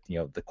you'd like,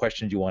 the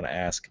questions you want to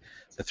ask,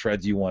 the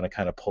threads you want to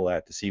kind of pull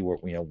at to see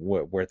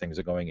where things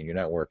are going in your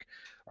network,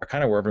 are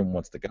kind of where everyone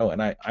wants to go.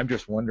 And I'm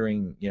just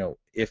wondering,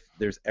 if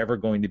there's ever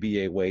going to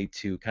be a way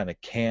to kind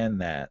of can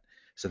that,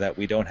 so that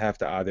we don't have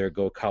to either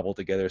go cobble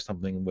together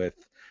something with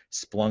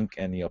Splunk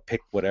and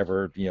pick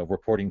whatever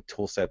reporting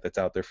tool set that's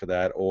out there for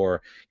that,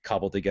 or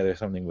cobble together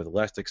something with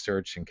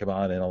Elasticsearch and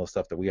Kibana and all the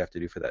stuff that we have to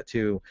do for that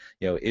too.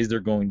 Is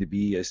there going to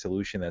be a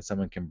solution that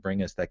someone can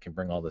bring us that can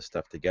bring all this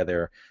stuff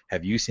together?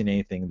 Have you seen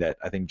anything that,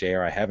 I think,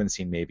 JR, I haven't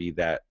seen maybe,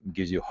 that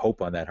gives you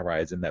hope on that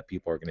horizon that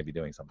people are going to be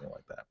doing something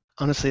like that?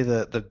 Honestly,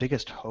 the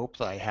biggest hope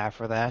that I have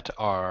for that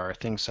are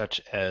things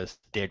such as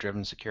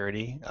data-driven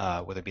security,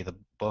 whether it be the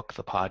book,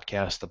 the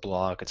podcast, the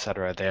blog,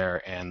 etc.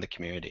 there, and the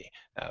community.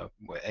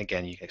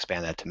 Again, you can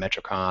expand that to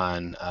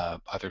Metricon,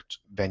 other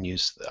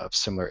venues of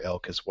similar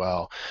ilk as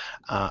well.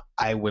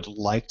 I would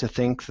like to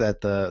think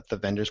that the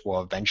vendors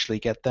will eventually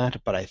get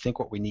that, but I think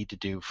what we need to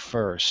do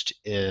first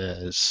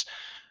is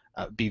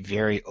be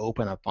very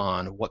open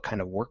upon what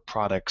kind of work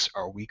products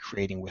are we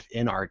creating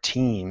within our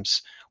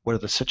teams. What are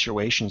the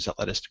situations that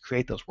led us to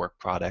create those work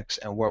products,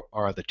 and what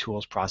are the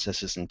tools,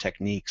 processes, and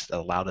techniques that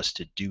allowed us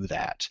to do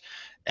that?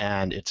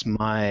 And it's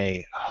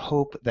my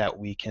hope that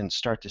we can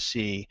start to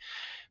see,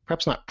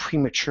 perhaps not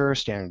premature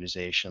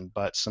standardization,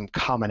 but some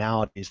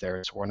commonalities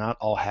there, so we're not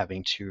all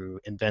having to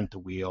invent the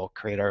wheel,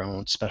 create our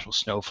own special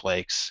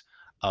snowflakes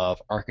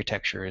of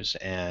architectures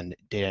and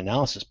data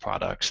analysis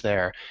products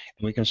there,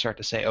 and we can start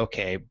to say,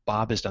 okay,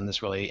 Bob has done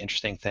this really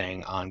interesting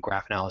thing on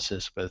graph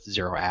analysis with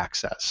zero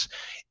access.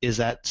 Is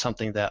that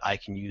something that I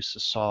can use to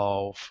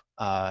solve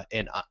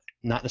in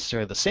not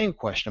necessarily the same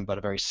question, but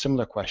a very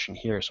similar question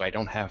here, so I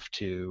don't have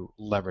to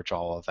leverage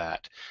all of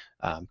that?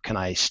 Can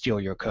I steal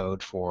your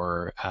code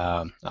for,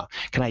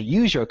 can I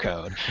use your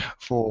code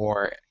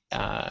for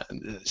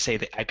say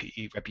the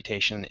IP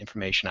reputation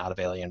information out of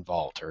Alien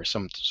Vault or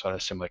some sort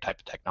of similar type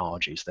of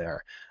technologies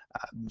there?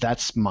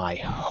 That's my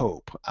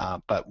hope,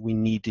 but we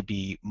need to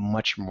be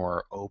much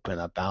more open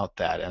about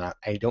that, and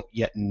I don't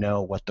yet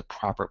know what the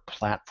proper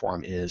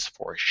platform is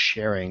for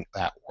sharing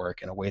that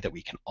work in a way that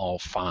we can all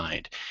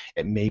find.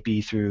 It may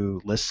be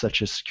through lists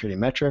such as Security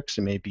Metrics,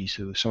 it may be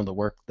through some of the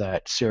work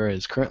that Sarah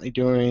is currently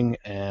doing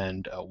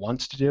and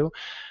wants to do.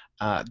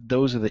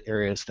 Those are the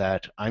areas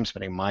that I'm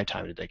spending my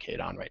time to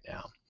dedicate on right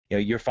now.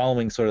 you're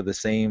following sort of the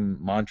same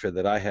mantra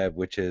that I have,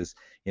 which is,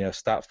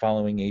 stop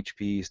following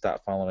HP,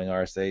 stop following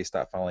RSA,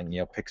 stop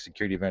following, pick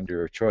security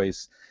vendor of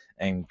choice,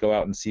 and go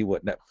out and see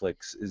what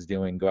Netflix is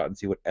doing, go out and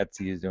see what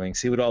Etsy is doing,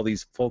 see what all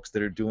these folks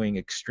that are doing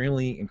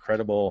extremely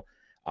incredible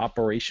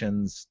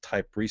operations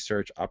type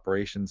research,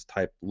 operations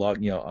type log,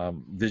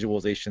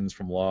 visualizations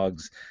from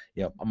logs,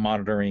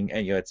 monitoring,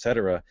 and et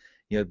cetera.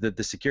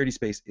 The security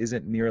space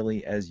isn't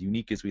nearly as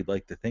unique as we'd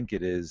like to think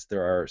it is.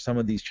 There are some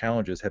of these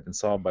challenges have been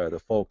solved by other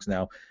folks.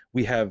 Now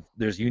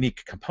there's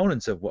unique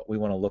components of what we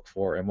want to look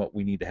for and what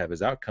we need to have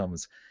as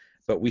outcomes,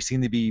 but we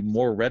seem to be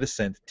more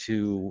reticent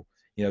to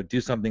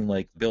do something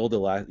like build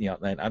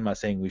and I'm not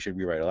saying we should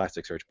rewrite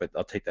Elasticsearch, but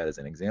I'll take that as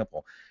an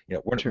example.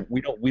 Sure.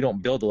 We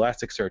don't build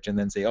Elasticsearch and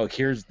then say, oh,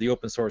 here's the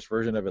open source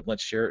version of it,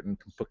 let's share it and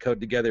put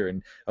code together,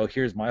 and oh,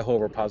 here's my whole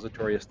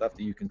repository of stuff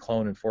that you can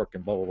clone and fork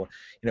and blah blah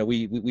blah.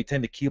 We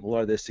tend to keep a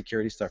lot of this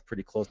security stuff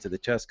pretty close to the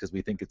chest because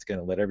we think it's going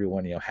to let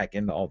everyone hack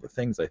into all the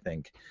things, I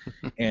think.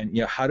 And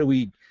how do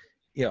we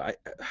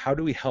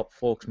help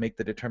folks make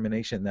the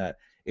determination that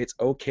it's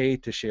okay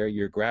to share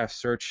your graph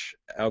search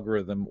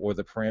algorithm or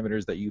the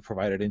parameters that you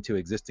provided into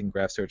existing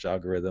graph search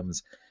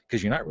algorithms,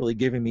 because you're not really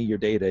giving me your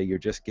data, you're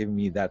just giving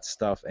me that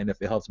stuff, and if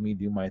it helps me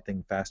do my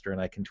thing faster and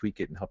I can tweak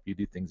it and help you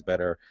do things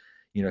better,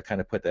 kind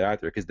of put that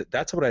out there, because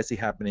that's what I see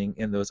happening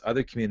in those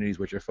other communities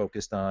which are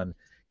focused on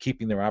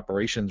keeping their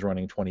operations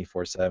running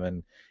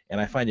 24/7.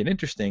 And I find it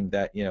interesting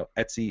that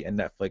Etsy and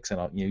Netflix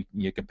and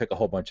you can pick a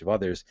whole bunch of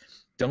others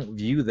don't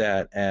view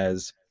that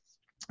as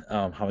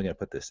how am I going to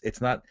put this?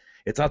 It's not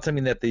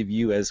something that they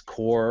view as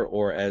core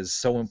or as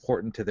so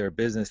important to their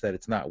business that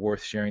it's not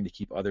worth sharing to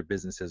keep other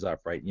businesses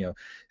up, right?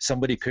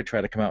 Somebody could try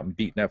to come out and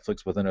beat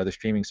Netflix with another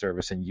streaming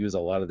service and use a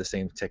lot of the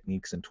same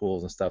techniques and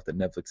tools and stuff that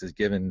Netflix has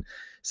given.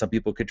 Some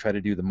people could try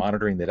to do the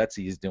monitoring that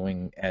Etsy is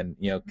doing, and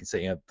can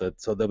say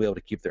so they'll be able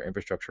to keep their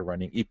infrastructure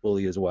running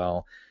equally as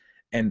well.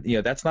 And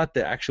that's not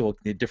the actual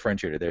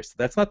differentiator there. So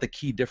that's not the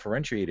key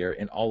differentiator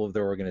in all of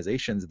their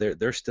organizations.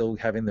 They're still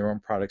having their own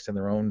products and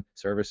their own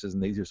services,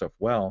 and they do stuff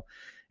well.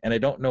 And I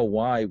don't know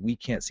why we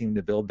can't seem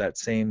to build that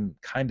same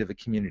kind of a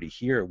community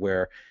here,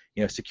 where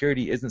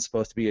security isn't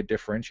supposed to be a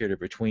differentiator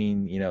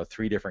between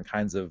three different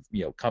kinds of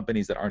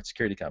companies that aren't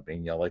security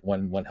companies. Like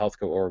one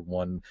healthcare org,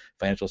 one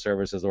financial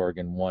services org,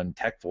 and one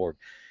tech org.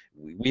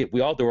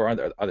 We all do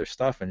our other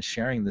stuff, and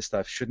sharing this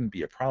stuff shouldn't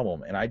be a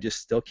problem. And I just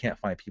still can't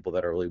find people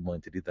that are really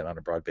willing to do that on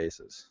a broad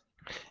basis.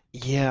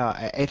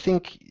 Yeah, I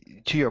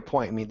think to your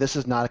point, I mean, this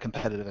is not a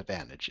competitive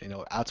advantage.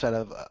 Outside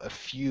of a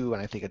few,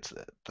 and I think it's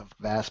the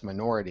vast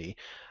minority,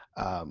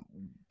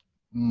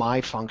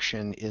 my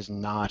function is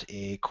not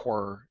a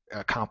core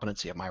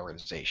competency of my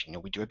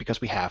organization. We do it because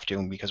we have to,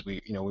 and because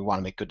we want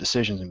to make good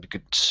decisions and be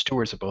good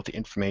stewards of both the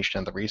information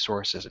and the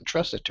resources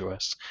entrusted to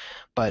us.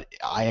 But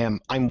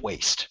I'm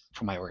waste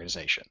for my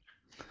organization.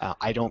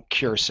 I don't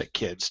cure sick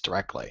kids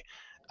directly.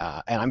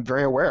 And I'm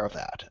very aware of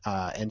that.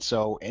 And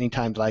so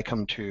anytime that I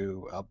come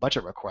to a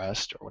budget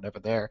request or whatever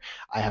there,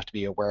 I have to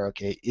be aware,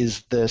 okay,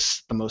 is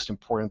this the most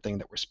important thing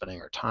that we're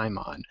spending our time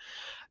on?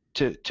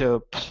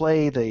 To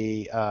play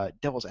the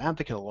devil's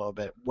advocate a little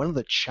bit, one of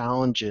the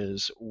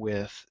challenges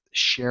with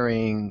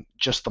sharing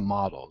just the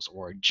models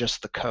or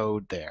just the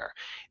code there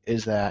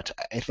is that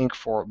I think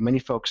for many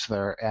folks that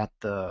are at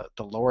the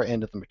lower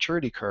end of the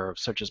maturity curve,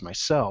 such as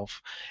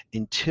myself,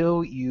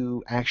 until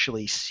you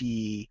actually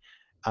see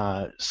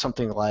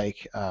something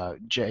like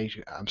Bob,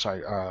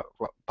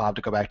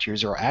 to go back to your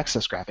zero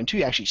access graph, until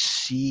you actually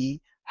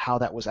see how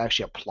that was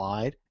actually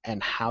applied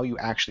and how you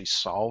actually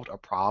solved a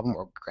problem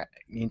or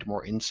gained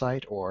more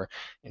insight, or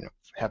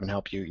heaven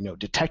help you,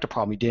 detect a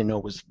problem you didn't know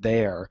was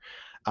there.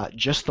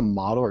 Just the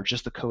model or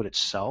just the code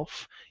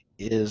itself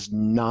is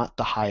not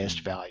the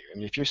highest value. I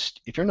mean,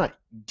 if you're not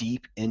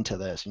deep into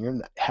this and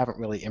you haven't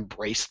really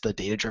embraced the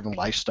data-driven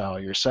lifestyle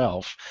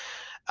yourself,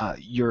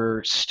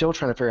 you're still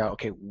trying to figure out,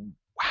 okay,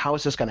 how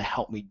is this going to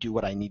help me do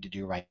what I need to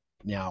do right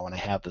now when I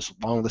have this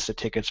long list of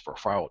tickets for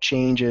firewall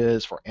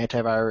changes, for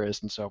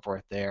antivirus, and so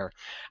forth there?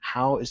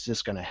 How is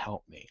this going to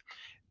help me?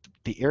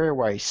 The area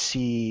where I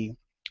see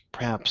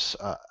perhaps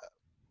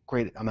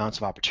great amounts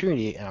of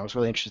opportunity, and I was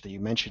really interested that you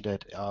mentioned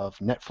it, of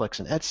Netflix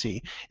and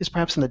Etsy, is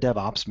perhaps in the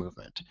DevOps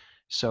movement.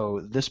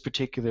 So this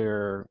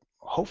particular,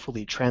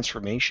 hopefully,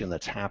 transformation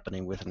that's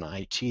happening within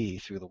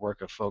IT through the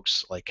work of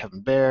folks like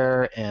Kevin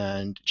Baer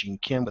and Gene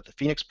Kim with the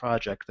Phoenix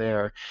Project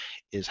there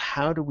is,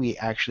 how do we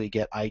actually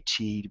get IT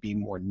to be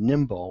more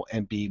nimble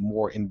and be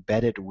more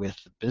embedded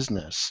with the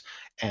business?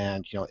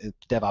 And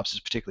DevOps is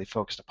particularly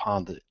focused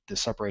upon the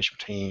separation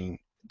between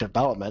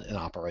development and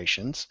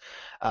operations,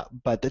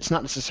 but it's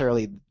not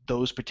necessarily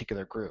those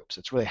particular groups.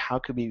 It's really how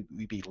can we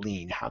be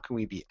lean, how can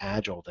we be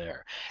agile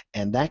there?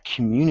 And that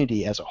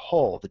community as a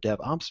whole, the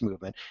DevOps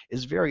movement,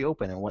 is very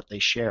open in what they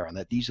share, and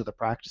that these are the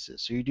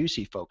practices. So you do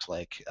see folks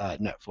like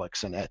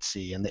Netflix and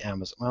Etsy and the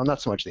Amazon, well,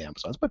 not so much the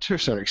Amazons, but to a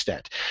certain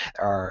extent,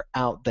 are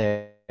out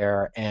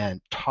there and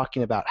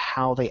talking about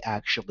how they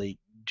actually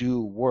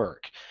do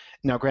work.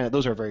 Now, granted,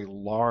 those are very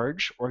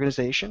large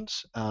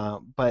organizations,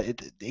 but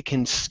it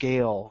can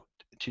scale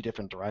to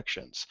different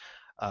directions.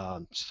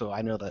 So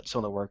I know that some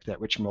of the work that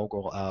Rich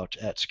Mogul out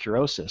at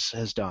Securosis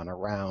has done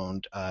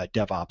around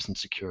DevOps and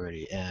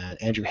security,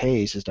 and Andrew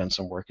Hayes has done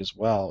some work as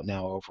well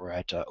now over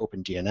at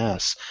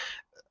OpenDNS,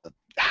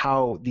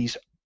 how these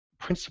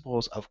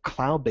principles of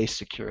cloud-based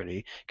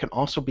security can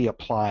also be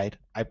applied,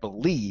 I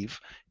believe,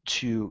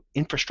 to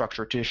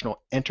infrastructure,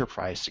 traditional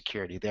enterprise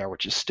security there,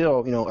 which is still,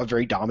 a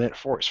very dominant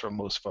force for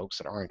most folks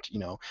that aren't,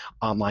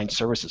 online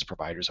services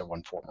providers of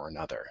one form or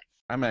another.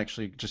 I'm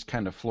actually just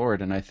kind of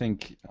floored, and I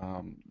think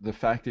the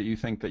fact that you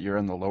think that you're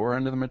on the lower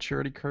end of the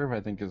maturity curve,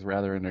 I think, is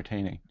rather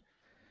entertaining.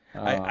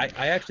 I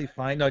actually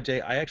find no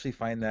Jay, I actually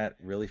find that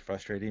really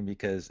frustrating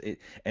because it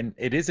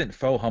isn't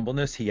faux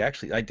humbleness. He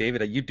actually,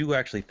 David, you do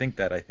actually think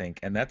that, I think,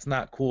 and that's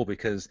not cool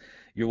because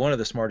you're one of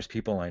the smartest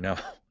people I know.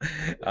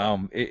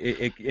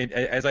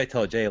 As I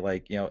tell Jay,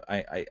 like,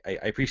 I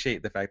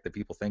appreciate the fact that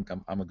people think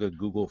I'm a good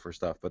Google for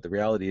stuff, but the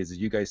reality is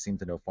you guys seem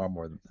to know far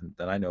more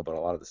than I know about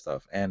a lot of the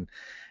stuff, and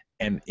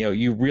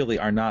you really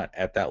are not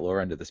at that lower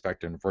end of the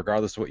spectrum,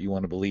 regardless of what you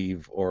want to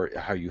believe or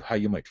how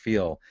you might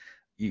feel.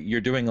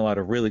 You're doing a lot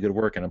of really good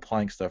work and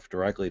applying stuff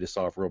directly to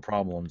solve real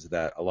problems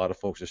that a lot of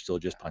folks are still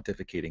just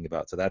pontificating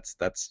about. So that's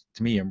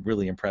to me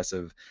really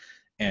impressive,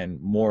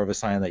 and more of a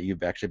sign that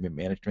you've actually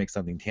managed to make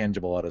something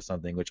tangible out of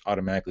something, which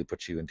automatically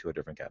puts you into a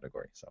different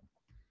category. So.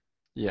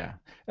 Yeah,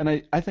 and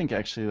I think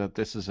actually that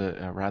this is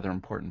a rather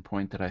important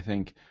point, that I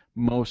think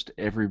most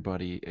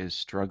everybody is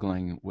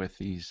struggling with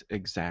these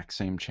exact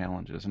same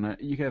challenges, and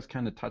you guys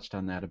kind of touched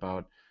on that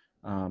about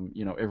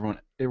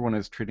everyone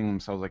is treating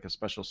themselves like a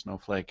special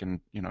snowflake,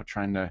 and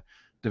trying to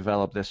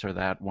develop this or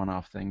that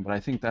one-off thing. But I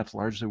think that's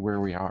largely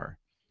where we are.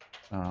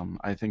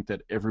 I think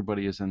that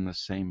everybody is in the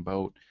same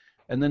boat,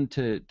 and then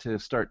to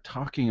start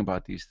talking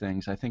about these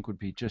things, I think would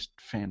be just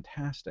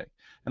fantastic.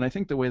 And I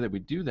think the way that we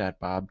do that,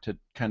 Bob, to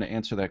kind of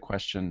answer that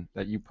question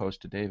that you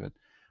posed to David,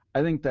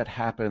 I think that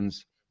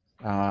happens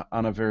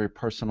on a very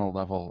personal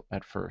level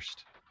at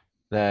first.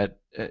 That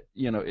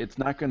it's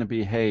not going to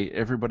be, hey,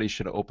 everybody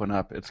should open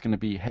up. It's going to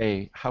be,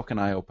 hey, how can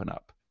I open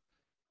up?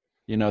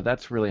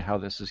 That's really how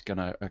this is going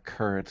to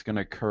occur. It's going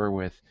to occur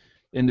with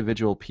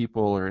individual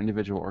people or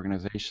individual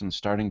organizations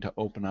starting to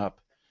open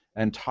up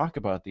and talk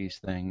about these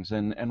things,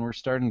 and we're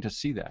starting to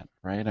see that,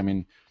 right? I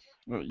mean,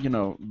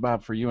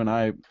 Bob, for you and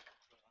I,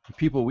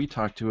 people we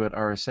talked to at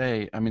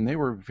RSA, I mean, they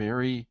were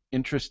very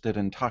interested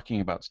in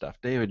talking about stuff.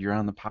 David, you're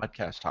on the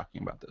podcast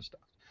talking about this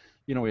stuff.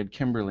 We had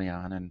Kimberly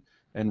on,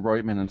 and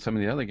Reutman and some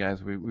of the other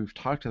guys. We've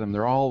talked to them.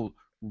 They're all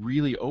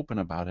really open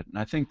about it, and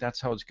I think that's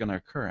how it's going to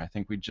occur. I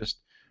think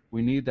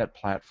we need that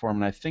platform,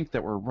 and I think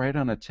that we're right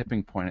on a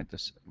tipping point at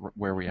this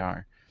where we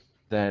are.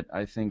 That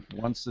I think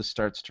once this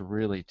starts to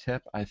really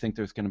tip, I think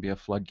there's going to be a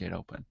floodgate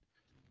open,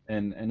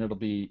 and it'll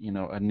be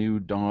a new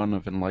dawn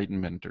of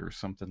enlightenment or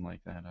something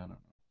like that. I don't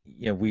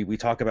know. We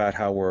talk about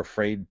how we're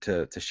afraid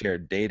to share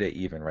data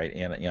even, right?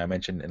 And I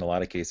mentioned in a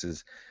lot of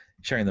cases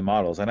sharing the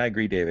models, and I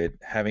agree, David,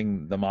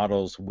 having the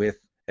models with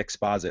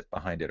exposit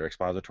behind it or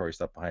expository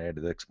stuff behind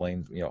it that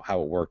explains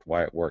how it worked,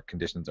 why it worked,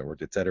 conditions it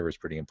worked, et cetera, is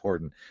pretty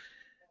important.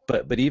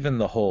 But even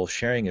the whole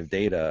sharing of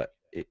data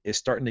is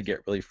starting to get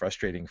really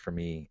frustrating for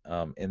me,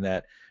 in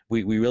that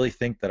we really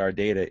think that our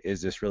data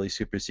is just really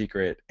super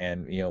secret,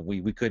 and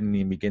we couldn't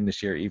even begin to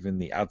share even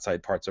the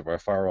outside parts of our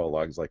firewall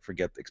logs, like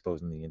forget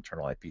exposing the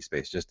internal IP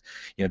space. Just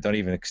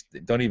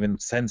don't even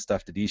send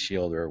stuff to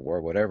DShield or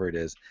whatever it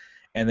is.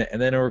 And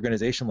then an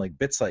organization like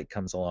BitSight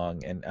comes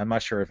along, and I'm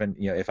not sure if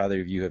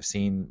either of you have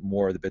seen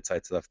more of the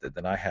BitSight stuff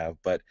than I have,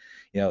 but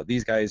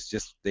these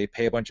guys they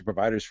pay a bunch of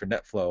providers for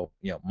NetFlow,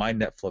 my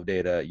NetFlow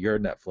data, your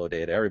NetFlow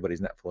data, everybody's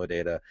NetFlow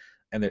data,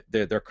 and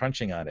they're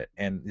crunching on it.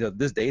 And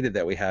this data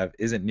that we have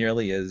isn't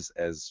nearly as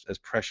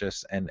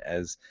precious and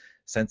as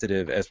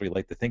sensitive as we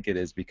like to think it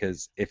is,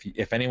 because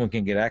if anyone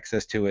can get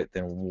access to it,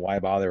 then why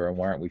bother, and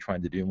why aren't we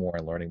trying to do more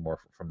and learning more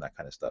from that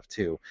kind of stuff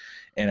too?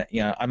 And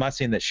I'm not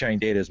saying that sharing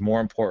data is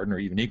more important or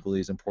even equally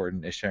as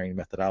important as sharing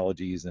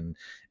methodologies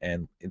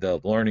and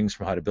the learnings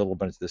from how to build a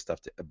bunch of this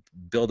stuff, to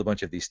build a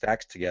bunch of these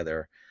stacks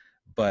together.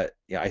 But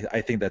I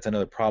think that's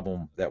another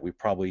problem that we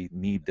probably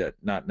need to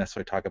not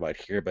necessarily talk about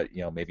here, but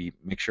maybe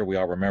make sure we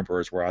all remember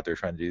as we're out there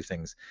trying to do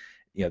things.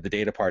 The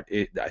data part,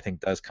 I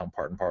think, does come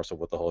part and parcel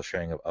with the whole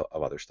sharing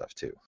of other stuff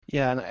too.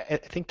 Yeah, and I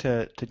think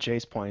to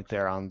Jay's point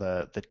there on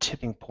the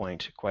tipping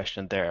point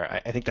question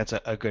there, I think that's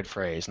a good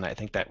phrase, and I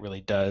think that really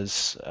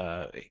does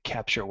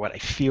capture what I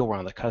feel we're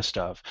on the cusp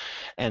of.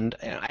 And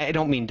I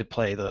don't mean to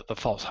play the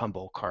false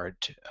humble card,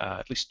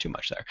 at least too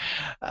much there,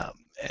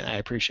 and I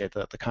appreciate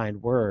the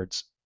kind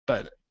words,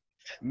 but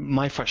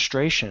my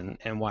frustration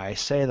and why I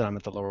say that I'm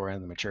at the lower end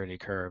of the maturity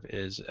curve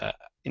is,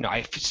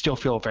 I still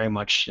feel very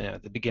much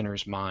the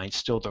beginner's mind,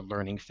 still the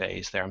learning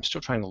phase there. I'm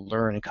still trying to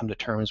learn and come to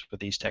terms with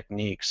these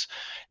techniques.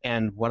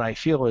 And what I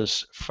feel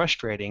is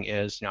frustrating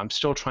is, I'm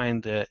still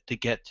trying to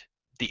get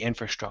the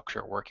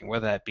infrastructure working,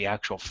 whether that be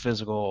actual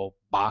physical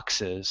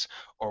boxes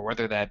or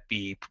whether that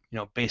be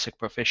basic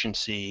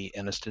proficiency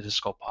in a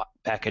statistical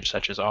package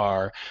such as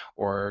R,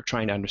 or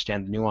trying to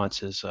understand the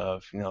nuances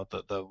of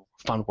the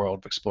fun world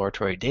of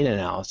exploratory data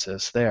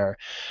analysis there.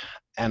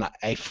 and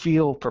I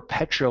feel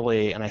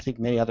perpetually, and I think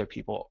many other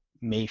people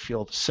may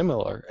feel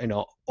similar,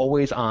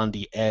 always on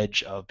the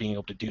edge of being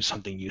able to do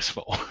something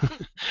useful.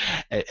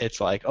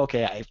 It's like,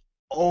 okay, I've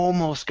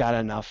almost got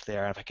enough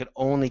there. If I could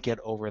only get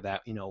over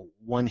that,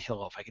 one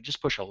hill, if I could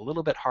just push a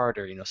little bit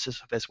harder,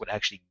 Sisyphus would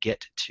actually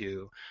get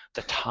to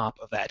the top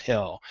of that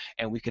hill,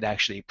 and we could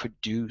actually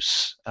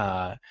produce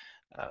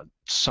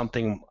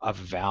something of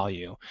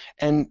value.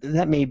 And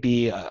that may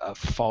be a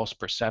false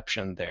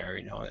perception there,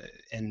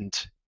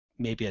 and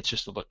maybe it's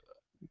just a look.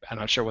 I'm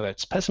not sure whether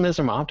it's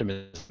pessimism or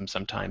optimism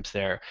sometimes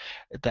there,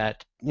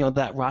 that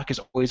that rock is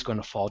always going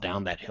to fall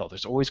down that hill.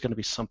 There's always going to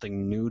be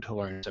something new to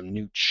learn, some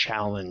new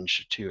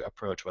challenge to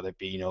approach, whether it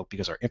be,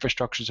 because our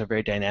infrastructures are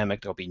very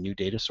dynamic, there'll be new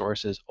data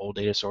sources, old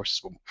data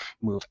sources will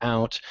move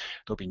out,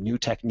 there'll be new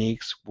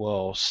techniques.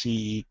 We'll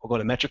go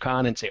to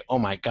Metricon and say, oh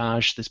my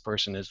gosh, this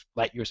person is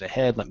light years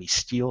ahead, let me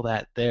steal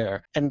that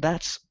there. And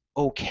that's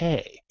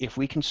okay if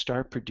we can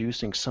start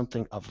producing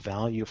something of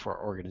value for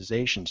our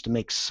organizations to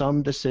make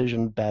some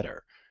decision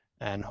better.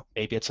 And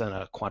maybe it's in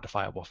a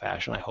quantifiable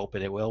fashion. I hope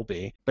it will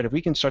be. But if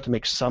we can start to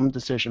make some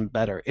decision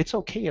better, it's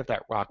okay if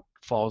that rock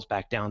falls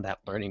back down that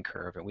learning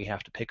curve and we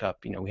have to pick up,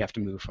 we have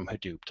to move from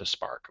Hadoop to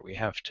Spark, or we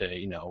have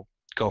to,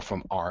 go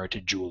from R to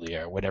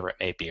Julia, or whatever it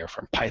may be, or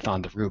from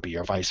Python to Ruby,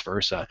 or vice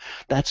versa.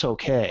 That's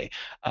okay.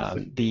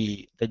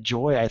 The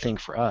joy, I think,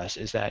 for us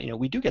is that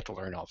we do get to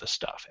learn all this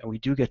stuff, and we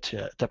do get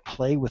to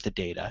play with the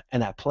data,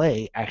 and that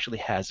play actually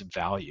has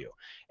value.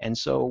 And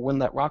so when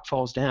that rock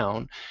falls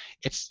down,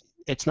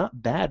 it's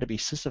not bad to be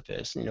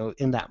Sisyphus.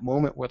 In that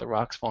moment where the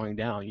rock's falling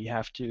down, you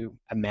have to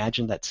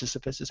imagine that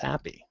Sisyphus is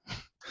happy.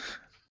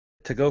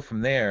 To go from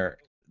there,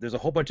 there's a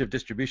whole bunch of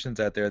distributions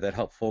out there that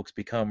help folks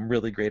become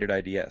really great at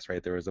IDS,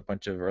 right? There was a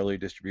bunch of early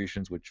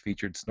distributions which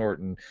featured Snort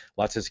and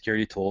lots of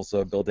security tools,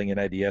 so building an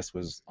IDS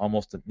was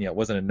almost, it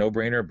wasn't a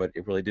no-brainer, but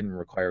it really didn't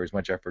require as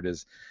much effort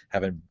as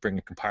bring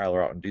a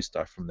compiler out and do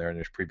stuff from there, and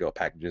there's pre-built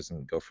packages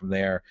and go from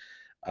there.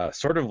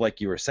 Sort of like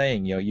you were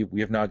saying,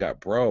 we have now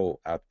got the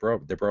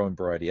Bro and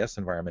Bro IDS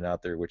environment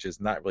out there, which is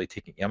not really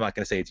taking. I'm not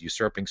going to say it's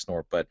usurping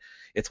Snort, but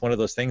it's one of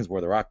those things where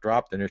the rock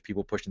dropped, and there's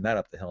people pushing that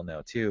up the hill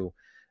now too.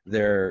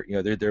 There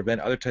have been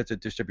other types of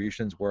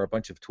distributions where a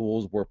bunch of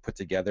tools were put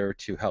together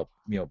to help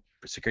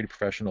security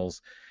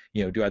professionals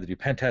do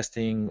pen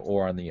testing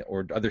or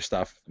other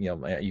stuff.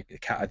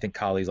 I think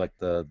Kali's like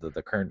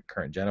the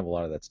current gen of a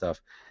lot of that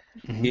stuff.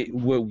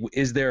 Mm-hmm.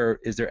 Is there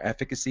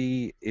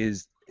efficacy?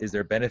 Is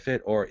there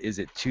benefit, or is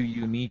it too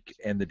unique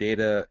and the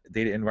data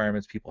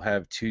environments people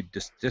have too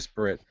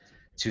disparate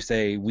to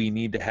say we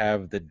need to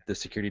have the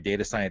security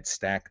data science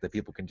stack that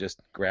people can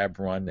just grab,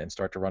 run, and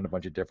start to run a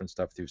bunch of different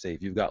stuff through? Say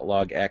if you've got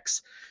log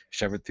X,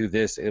 shove it through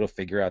this, it'll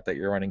figure out that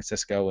you're running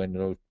Cisco, and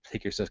it'll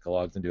take your Cisco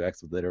logs and do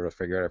X with it, or it'll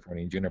figure out if you're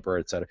running Juniper,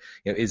 etc.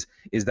 Is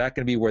that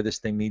going to be where this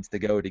thing needs to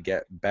go to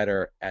get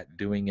better at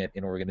doing it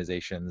in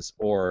organizations,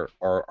 or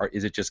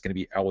is it just going to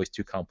be always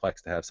too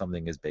complex to have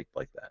something as big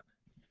like that?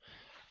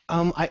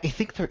 I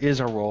think there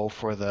is a role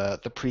for the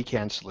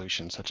pre-canned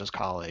solutions, such as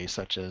Kali,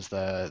 such as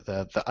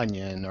the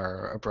Onion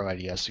or Bro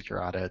IDS,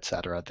 Securata, et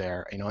cetera.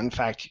 There, in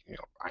fact,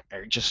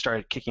 I just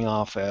started kicking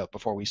off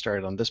before we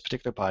started on this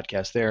particular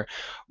podcast. There,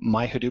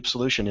 my Hadoop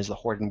solution is the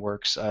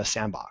Hortonworks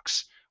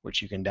sandbox,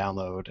 which you can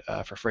download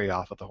for free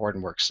off of the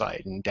Hortonworks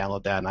site, and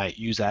download that, and I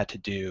use that to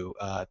do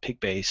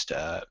pig-based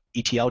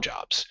ETL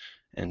jobs,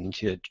 and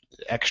to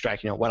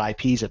extract, what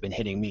IPs have been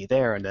hitting me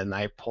there, and then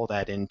I pull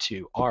that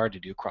into R to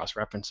do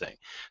cross-referencing.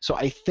 So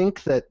I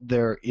think that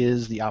there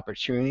is the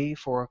opportunity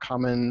for a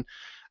common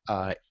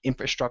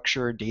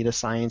infrastructure, data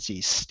science-y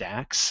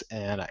stacks,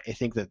 and I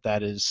think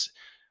that is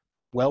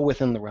well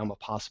within the realm of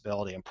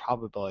possibility and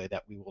probability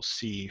that we will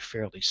see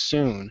fairly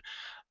soon.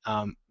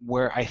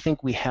 Where I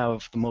think we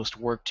have the most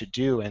work to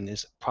do and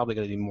is probably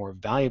going to be more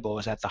valuable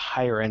is at the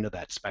higher end of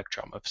that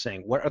spectrum of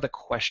saying, what are the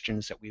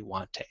questions that we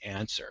want to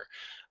answer,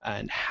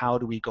 and how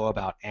do we go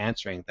about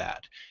answering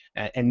that?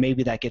 And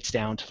maybe that gets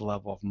down to the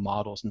level of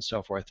models and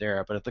so forth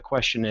there. But if the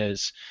question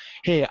is,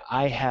 hey,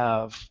 I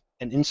have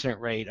an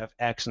incident rate of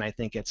X and I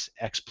think it's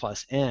X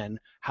plus N,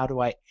 how do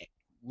I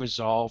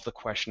resolve the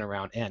question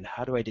around N?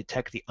 How do I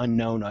detect the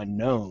unknown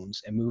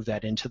unknowns and move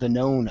that into the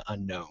known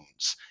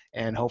unknowns,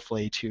 and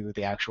hopefully to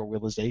the actual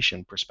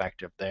realization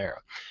perspective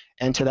there?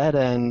 And to that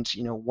end,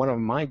 one of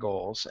my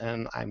goals,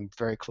 and I'm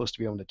very close to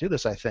be able to do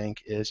this, I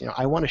think, is,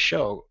 I want to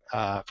show,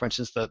 for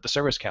instance, the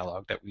service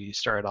catalog that we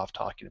started off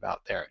talking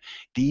about there.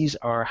 These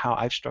are how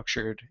I've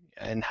structured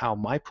and how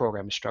my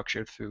program is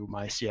structured through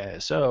my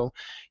CISO.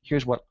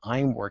 Here's what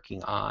I'm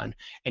working on,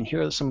 and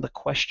here are some of the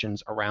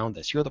questions around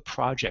this. Here are the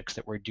projects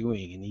that we're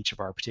doing in each of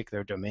our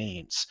particular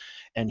domains.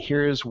 And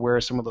here's where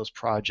some of those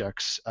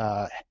projects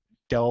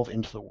delve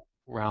into the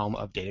realm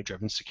of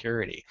data-driven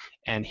security.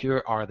 And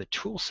here are the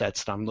tool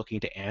sets that I'm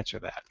looking to answer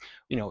that.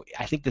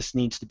 I think this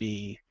needs to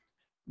be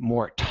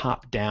more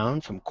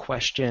top-down from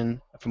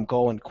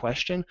goal and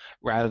question,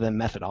 rather than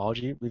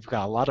methodology. We've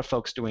got a lot of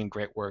folks doing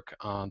great work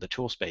on the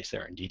tool space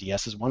there, and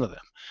DDS is one of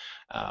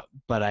them.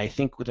 But I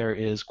think there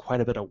is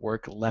quite a bit of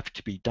work left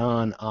to be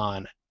done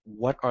on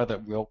what are the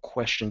real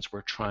questions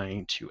we're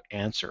trying to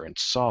answer and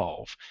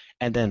solve,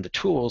 and then the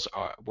tools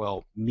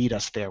will meet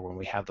us there when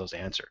we have those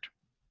answered.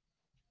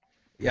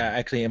 Yeah,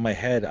 actually, in my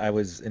head, I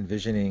was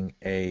envisioning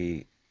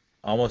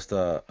almost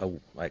a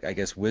like I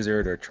guess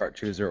wizard or chart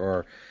chooser,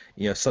 or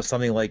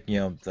something like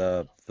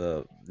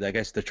I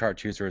guess the chart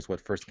chooser is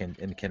what first came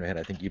into my head.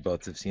 I think you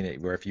both have seen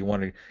it, where if you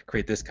want to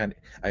create this kind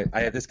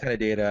I have this kind of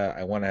data,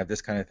 I want to have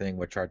this kind of thing.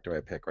 What chart do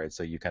I pick, right?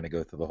 So you kind of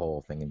go through the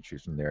whole thing and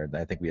choose from there. And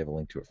I think we have a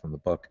link to it from the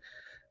book.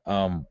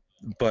 Um,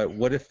 but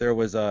what if there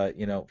was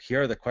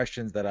here are the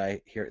questions that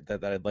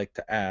that I'd like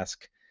to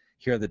ask.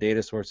 Here are the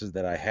data sources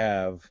that I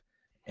have,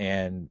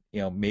 and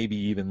maybe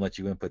even let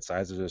you input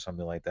sizes or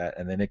something like that,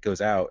 and then it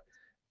goes out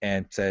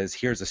and says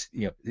here's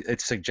it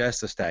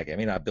suggests a stack. It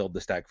may not build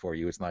the stack for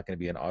you, it's not going to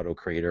be an auto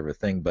creator of a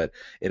thing, but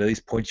it at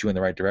least points you in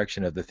the right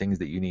direction of the things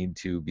that you need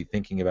to be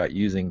thinking about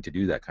using to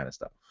do that kind of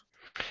stuff.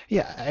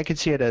 Yeah, I could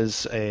see it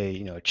as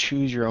a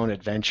choose your own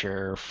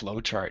adventure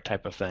flowchart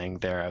type of thing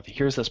there. Of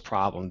here's this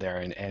problem there,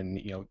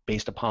 and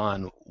based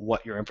upon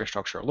what your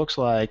infrastructure looks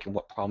like and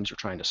what problems you're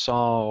trying to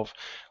solve,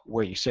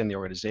 where you sit in the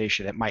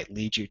organization, it might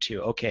lead you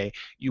to, okay,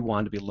 you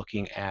want to be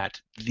looking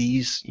at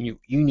these. You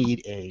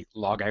need a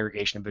log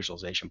aggregation and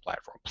visualization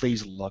platform.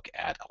 Please look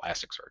at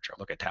Elasticsearch or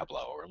look at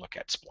Tableau or look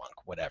at Splunk,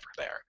 whatever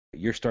there.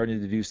 You're starting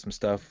to do some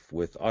stuff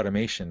with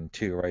automation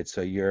too, right?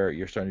 So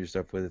you're starting to do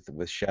stuff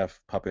with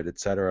Chef, Puppet,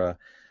 etc.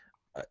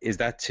 Is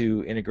that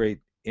to integrate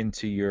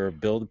into your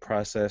build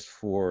process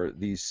for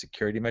these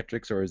security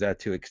metrics, or is that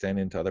to extend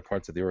into other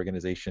parts of the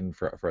organization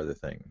for other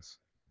things?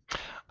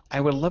 I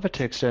would love it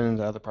to extend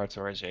into other parts of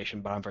the organization,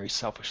 but I'm very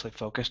selfishly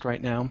focused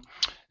right now.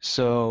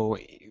 So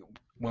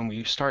when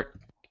we start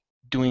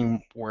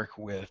doing work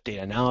with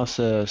data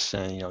analysis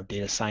and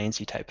data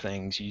sciencey type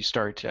things, you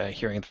start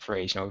hearing the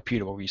phrase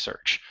repeatable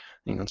research.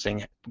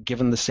 Saying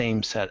given the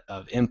same set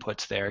of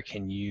inputs there,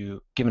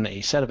 given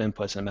a set of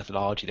inputs and a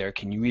methodology there,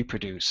 can you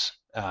reproduce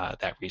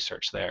that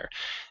research there?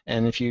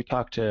 And if you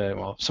talk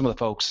to some of the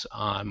folks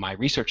on my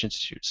research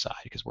institute side,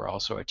 because we're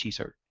also a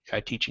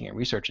teaching and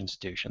research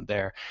institution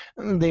there,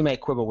 they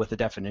might quibble with the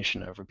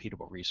definition of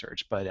repeatable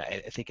research, but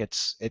I think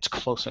it's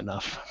close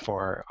enough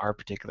for our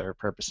particular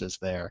purposes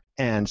there.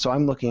 And so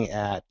I'm looking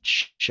at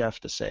Chef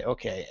to say,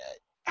 okay,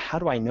 how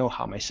do I know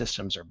how my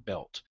systems are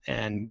built?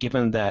 And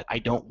given that I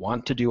don't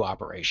want to do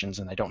operations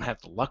and I don't have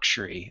the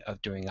luxury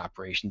of doing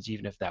operations,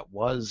 even if that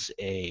was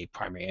a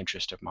primary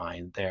interest of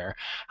mine there,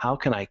 how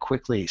can I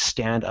quickly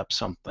stand up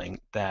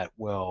something that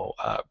will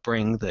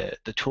bring the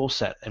tool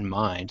set in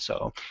mind?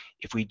 So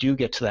if we do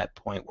get to that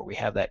point where we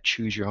have that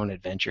choose your own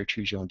adventure,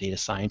 choose your own data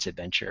science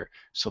adventure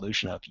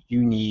solution of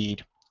you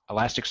need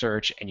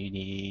Elasticsearch and you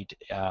need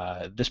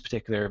this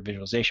particular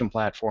visualization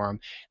platform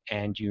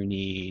and you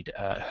need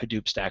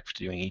Hadoop stack for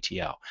doing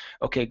ETL.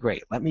 Okay,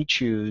 great. Let me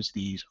choose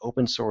these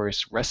open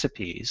source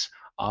recipes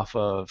off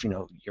of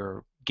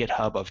your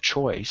GitHub of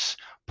choice,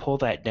 pull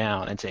that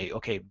down and say,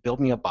 okay, build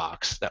me a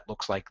box that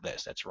looks like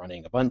this, that's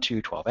running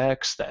Ubuntu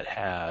 12x, that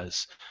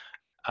has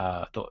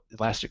the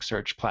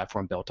Elasticsearch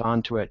platform built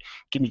onto it.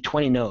 Give me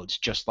 20 nodes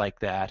just like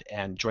that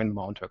and join them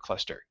all into a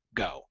cluster.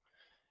 Go.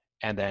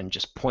 And then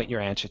just point your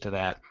answer to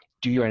that,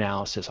 do your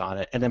analysis on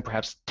it, and then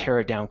perhaps tear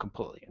it down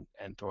completely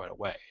and throw it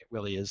away. It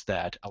really is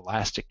that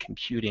elastic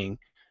computing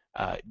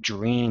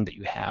dream that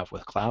you have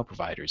with cloud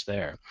providers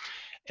there.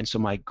 And so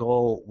my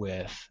goal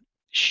with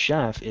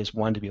Chef is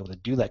one, to be able to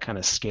do that kind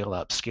of scale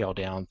up, scale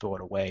down, throw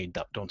it away,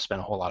 don't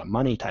spend a whole lot of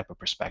money type of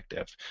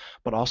perspective,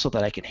 but also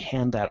that I can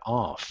hand that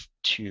off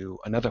to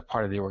another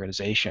part of the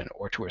organization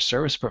or to a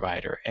service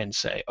provider and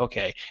say,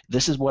 okay,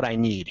 this is what I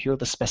need. Here are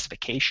the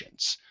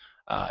specifications.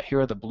 Here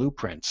are the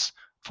blueprints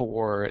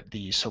for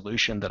the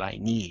solution that I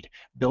need.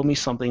 Build me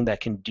something that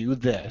can do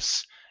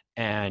this,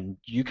 and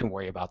you can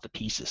worry about the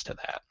pieces to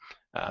that.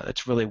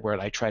 That's really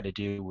what I try to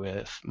do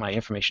with my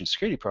information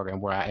security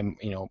program, where I'm,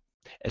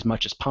 as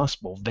much as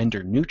possible,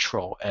 vendor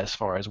neutral as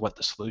far as what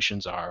the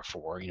solutions are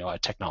for, a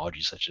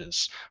technology such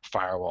as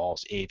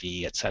firewalls,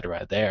 AV, et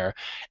cetera there.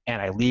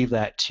 And I leave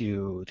that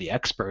to the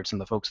experts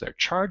and the folks that are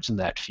charged in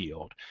that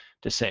field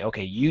to say,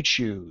 okay, you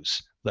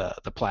choose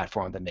the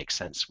platform that makes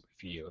sense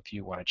for you. If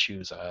you want to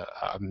choose a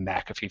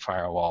McAfee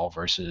firewall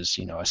versus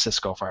a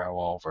Cisco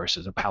firewall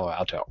versus a Palo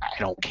Alto, I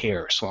don't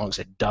care as long as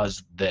it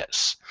does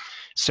this.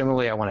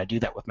 Similarly, I want to do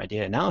that with my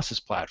data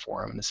analysis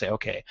platform and to say,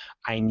 okay,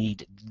 I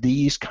need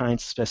these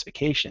kinds of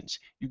specifications.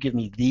 You give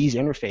me these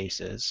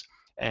interfaces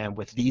and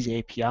with these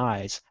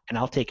APIs, and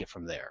I'll take it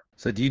from there.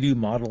 So do you do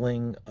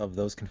modeling of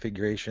those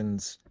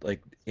configurations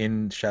like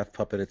in Chef,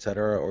 Puppet,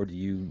 etc., or do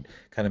you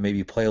kind of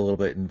maybe play a little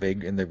bit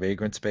in the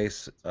Vagrant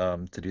space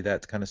to do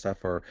that kind of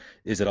stuff, or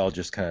is it all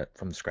just kind of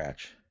from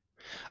scratch?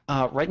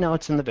 Right now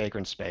it's in the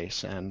Vagrant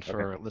space, and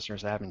for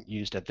listeners that haven't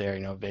used it there,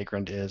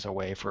 Vagrant is a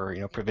way for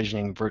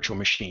provisioning virtual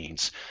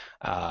machines.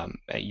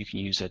 You can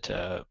use it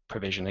to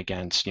provision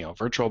against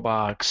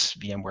VirtualBox,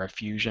 VMware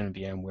Fusion,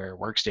 VMware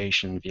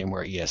Workstation,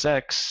 VMware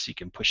ESX. You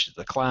can push it to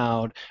the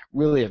cloud.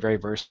 Really a very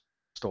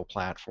versatile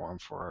platform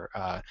for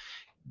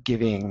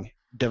giving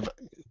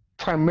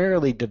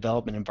primarily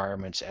development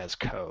environments as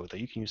code, though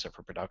you can use it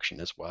for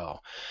production as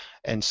well.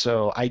 And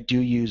so I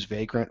do use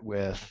Vagrant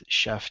with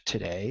Chef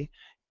today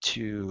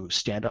to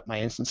stand up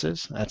my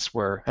instances. That's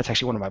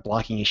actually one of my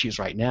blocking issues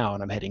right now,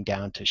 and I'm heading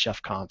down to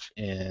ChefConf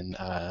in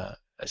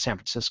San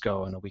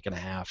Francisco in a week and a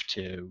half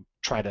to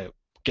try to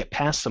get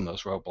past some of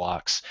those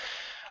roadblocks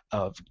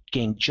of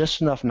gain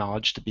just enough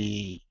knowledge to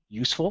be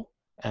useful.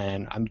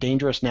 And I'm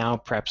dangerous now,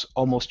 perhaps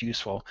almost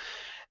useful.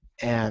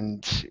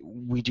 And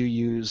we do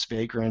use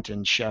Vagrant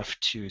and Chef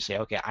to say,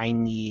 okay, I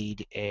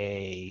need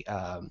an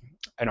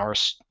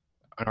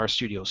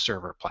RStudio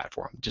server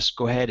platform. Just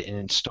go ahead and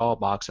install a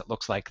box that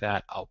looks like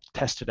that. I'll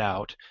test it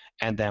out,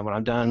 and then when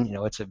I'm done,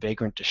 it's a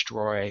Vagrant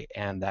destroy,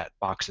 and that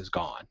box is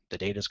gone. The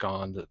data's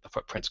gone, the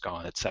footprint's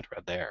gone,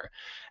 etc. there.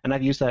 And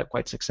I've used that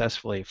quite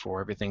successfully for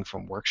everything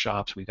from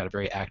workshops. We've got a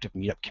very active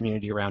meetup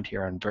community around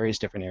here on various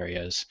different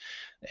areas,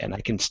 and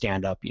I can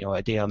stand up,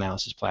 a data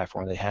analysis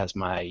platform that has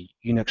my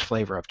Unix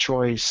flavor of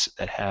choice,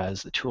 that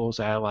has the tools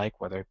that I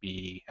like, whether it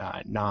be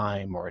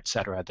KNIME or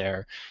etc.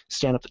 there.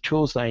 Stand up the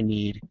tools that I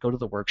need, go to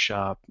the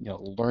workshop,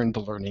 learn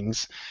the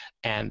learnings,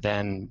 and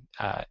then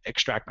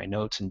extract my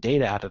notes and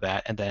data out of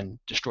that, and then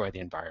destroy the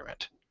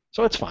environment.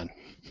 So it's fun.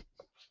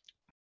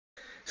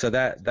 So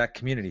that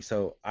community.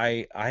 So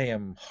I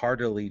am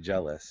heartily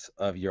jealous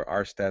of your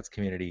RStats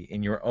community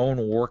in your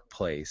own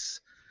workplace,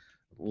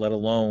 let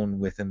alone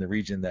within the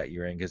region that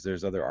you're in, because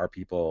there's other R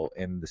people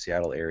in the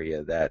Seattle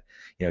area that,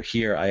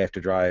 here I have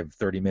to drive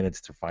 30 minutes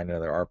to find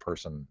another R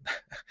person.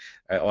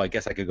 I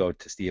guess I could go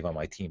to Steve on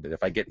my team, but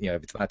if I get,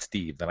 if it's not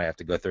Steve, then I have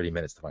to go 30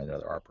 minutes to find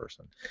another R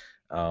person.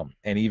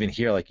 And even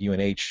here, like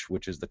UNH,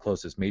 which is the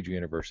closest major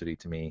university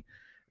to me,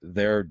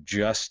 they're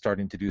just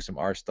starting to do some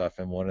R stuff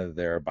in one of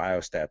their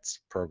biostats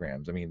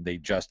programs. I mean, they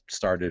just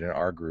started an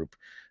R group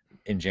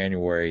in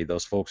January.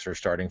 Those folks are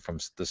starting from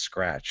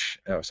scratch,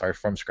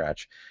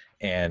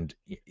 and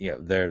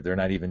they're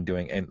not even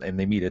doing, and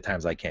they meet at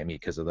times I can't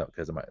meet because of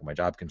my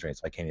job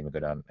constraints. So I can't even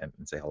go down and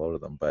say hello to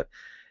them. But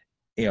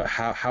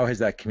how has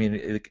that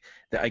community,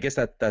 I guess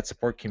that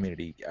support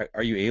community,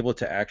 are you able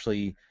to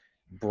actually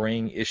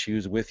bring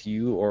issues with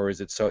you, or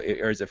is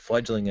it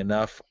fledgling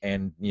enough?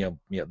 And the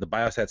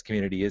biostats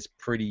community is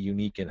pretty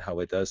unique in how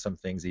it does some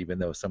things, even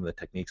though some of the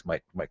techniques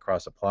might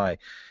cross apply.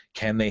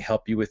 Can they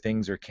help you with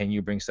things, or can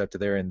you bring stuff to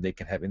there and they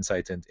can have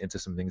insights into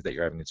some things that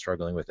you're having and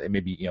struggling with? And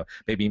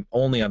maybe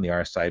only on the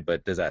R side,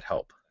 but does that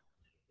help?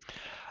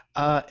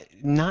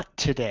 Not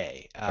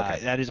today.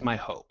 Okay. That is my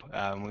hope.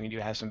 We do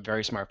have some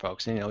very smart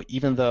folks. And,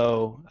 even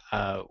though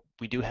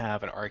we do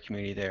have an R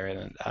community there,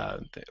 and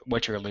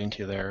what you're alluding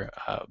to there,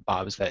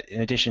 Bob, is that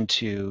in addition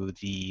to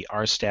the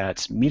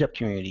RStats meetup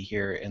community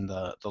here in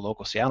the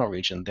local Seattle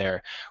region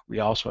there, we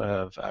also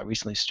have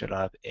recently stood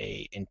up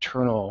a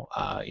internal,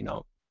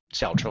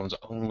 Seattle Children's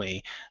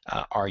only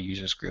R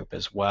users group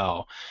as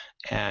well.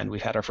 And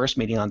we've had our first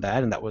meeting on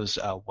that, and that was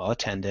well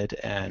attended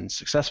and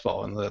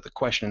successful. And the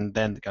question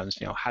then becomes,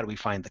 how do we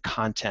find the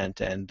content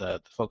and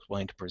the folks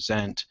willing to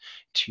present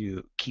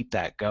to keep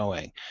that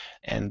going?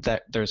 And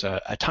that there's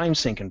a time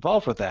sink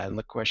involved with that. And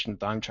the question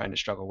that I'm trying to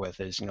struggle with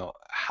is,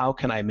 how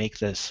can I make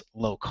this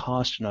low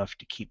cost enough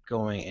to keep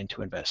going and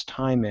to invest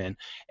time in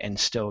and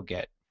still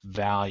get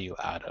value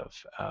out of.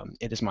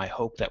 It is my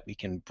hope that we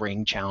can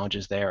bring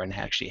challenges there and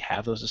actually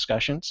have those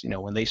discussions.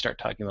 When they start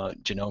talking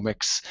about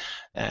genomics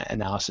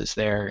analysis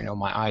there,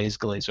 my eyes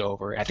glaze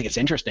over. I think it's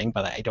interesting,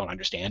 but I don't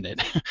understand it.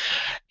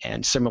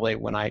 And similarly,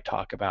 when I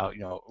talk about,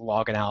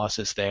 log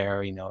analysis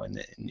there,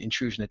 and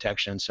intrusion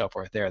detection and so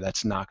forth there,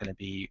 that's not going to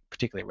be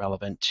particularly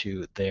relevant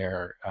to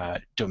their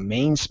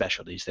domain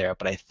specialties there,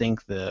 but I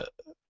think the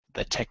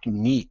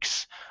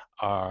techniques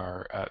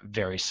are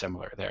very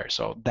similar there.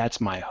 So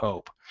that's my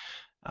hope.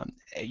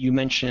 You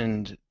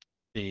mentioned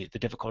the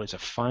difficulties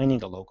of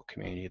finding a local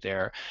community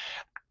there.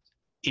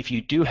 If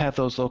you do have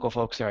those local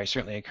folks there, I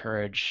certainly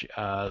encourage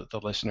the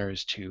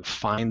listeners to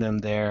find them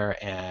there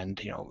and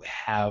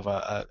have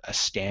a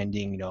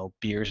standing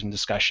beers and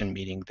discussion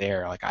meeting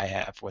there, like I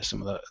have with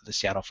some of the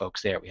Seattle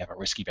folks there. We have a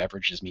risky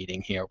beverages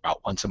meeting here about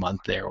once a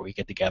month there, where we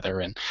get together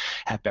and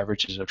have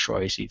beverages of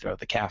choice, either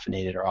the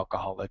caffeinated or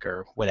alcoholic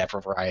or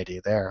whatever variety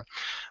there.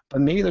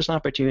 But maybe there's an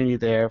opportunity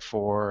there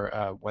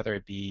for whether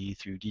it be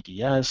through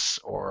DDS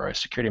or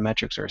Security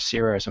Metrics or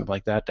CIRA or something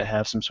like that, to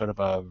have some sort of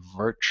a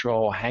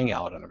virtual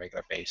hangout on a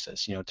regular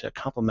basis, to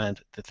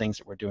complement the things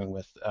that we're doing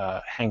with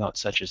hangouts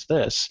such as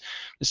this,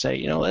 to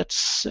say,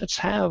 let's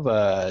have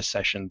a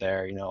session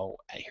there,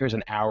 here's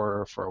an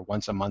hour for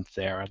once a month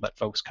there, and let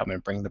folks come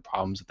and bring the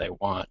problems that they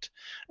want.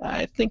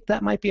 I think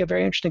that might be a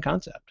very interesting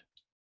concept.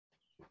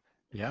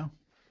 Yeah,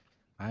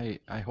 I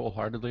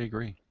wholeheartedly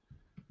agree.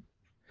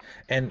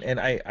 And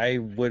I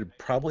would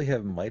probably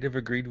might have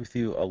agreed with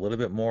you a little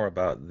bit more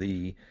about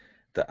the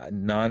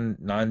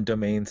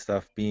non-domain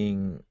stuff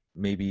being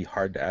maybe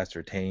hard to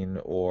ascertain,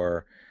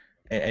 or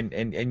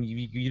and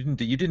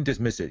you didn't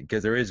dismiss it,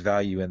 because there is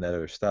value in that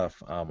other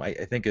stuff. I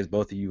think, as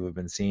both of you have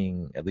been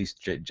seeing, at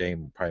least Jay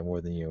probably more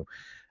than you,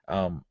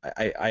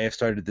 I have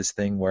started this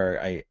thing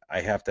where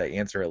I have to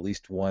answer at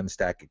least one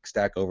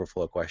Stack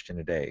Overflow question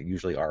a day,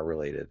 usually R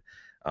related.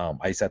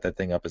 I set that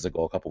thing up as a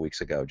goal a couple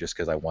weeks ago just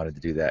because I wanted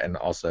to do that, and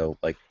also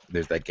like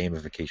there's that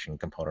gamification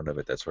component of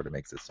it that sort of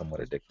makes it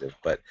somewhat addictive.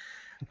 But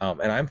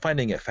and I'm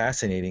finding it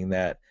fascinating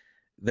that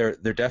there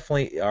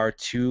definitely are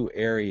two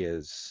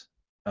areas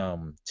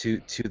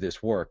to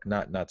this work,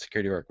 not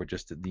security work, but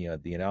just the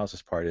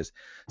analysis part. Is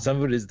some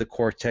of it is the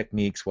core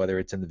techniques, whether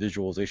it's in the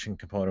visualization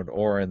component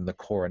or in the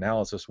core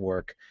analysis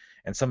work,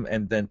 and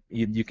then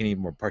you can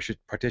even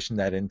partition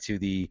that into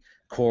the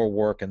core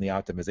work and the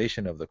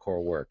optimization of the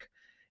core work.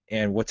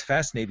 And what's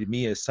fascinated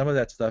me is some of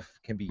that stuff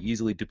can be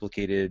easily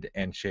duplicated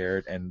and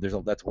shared, and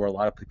that's where a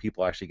lot of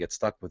people actually get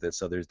stuck with it.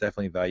 So there's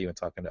definitely value in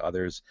talking to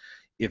others,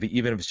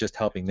 even if it's just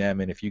helping them.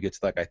 And if you get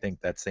stuck, I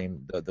think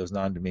those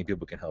non-domain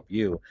people can help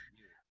you.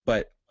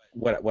 But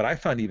what I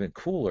found even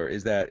cooler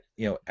is that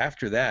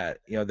after that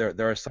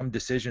there are some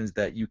decisions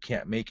that you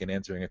can't make in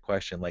answering a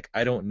question. Like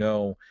I don't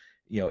know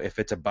if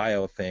it's a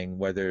bio thing,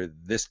 whether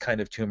this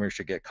kind of tumor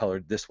should get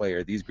colored this way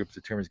or these groups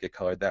of tumors get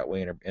colored that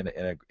way in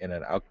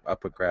an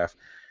output graph,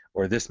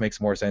 or this makes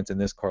more sense in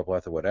this core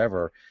path or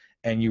whatever.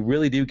 And you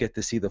really do get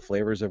to see the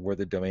flavors of where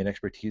the domain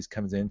expertise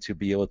comes in to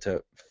be able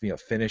to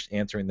finish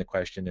answering the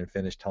question and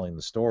finish telling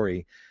the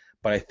story.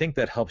 But I think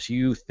that helps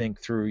you think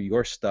through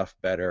your stuff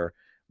better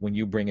when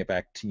you bring it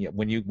back to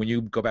when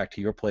you go back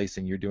to your place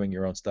and you're doing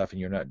your own stuff and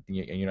you're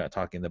not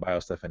talking the bio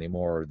stuff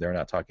anymore, or they're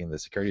not talking the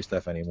security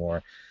stuff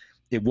anymore.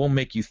 It will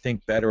make you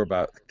think better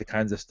about the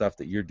kinds of stuff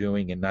that you're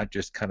doing, and not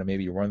just kind of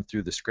maybe run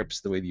through the scripts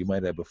the way that you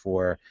might have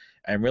before,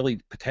 and really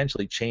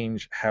potentially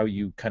change how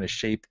you kind of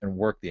shape and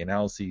work the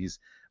analyses,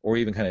 or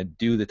even kind of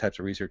do the types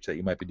of research that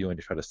you might be doing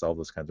to try to solve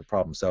those kinds of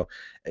problems. So,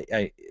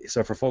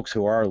 so for folks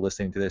who are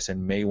listening to this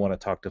and may want to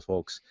talk to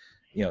folks,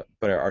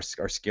 but are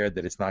scared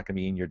that it's not going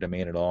to be in your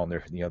domain at all, and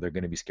they're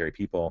going to be scary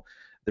people.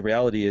 The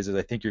reality is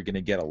I think you're going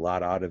to get a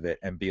lot out of it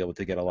and be able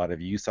to get a lot of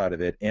use out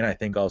of it, and I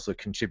think also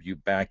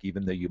contribute back,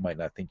 even though you might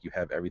not think you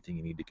have everything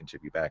you need to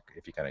contribute back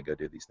if you kind of go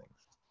do these things.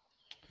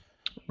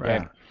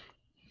 Right. Yeah,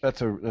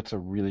 that's a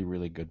really,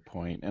 really good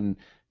point. And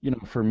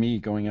for me,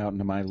 going out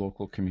into my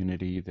local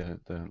community, the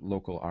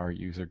local R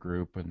user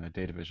group and the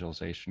data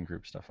visualization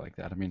group, stuff like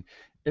that. I mean,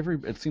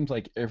 it seems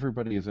like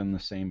everybody is in the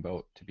same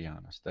boat, to be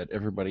honest. That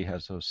everybody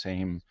has those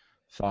same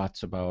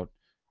thoughts about,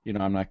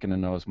 I'm not going to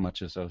know as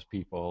much as those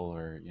people,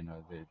 or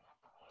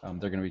they're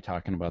going to be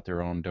talking about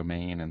their own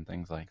domain and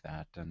things like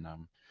that. And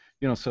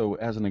so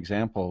as an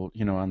example,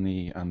 on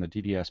the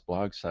DDS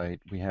blog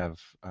site, we have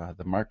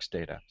the marks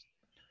data.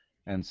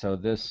 And so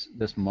this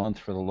month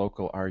for the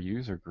local R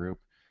user group,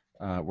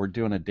 we're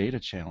doing a data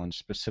challenge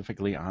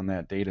specifically on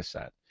that data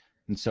set.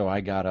 And so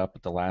I got up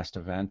at the last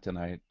event and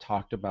I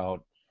talked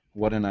about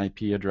what an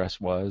IP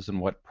address was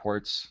and what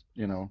ports,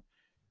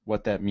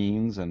 what that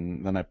means.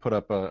 And then I put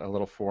up a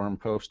little forum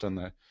post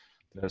on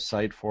the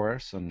site for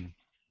us. And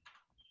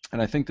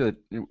I think that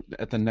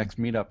at the next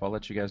meetup, I'll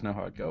let you guys know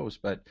how it goes.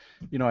 But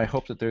I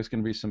hope that there's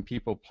going to be some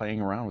people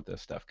playing around with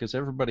this stuff, because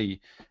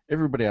everybody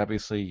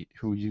obviously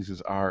who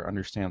uses R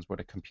understands what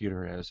a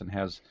computer is and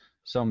has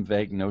some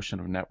vague notion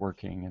of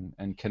networking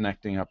and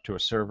connecting up to a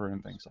server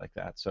and things like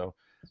that. So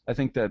I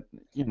think that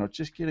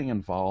just getting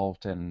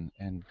involved and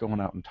going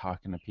out and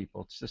talking to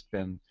people, it's just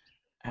been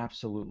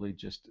absolutely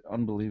just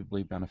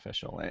unbelievably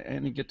beneficial,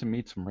 and you get to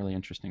meet some really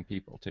interesting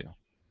people too.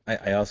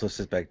 I also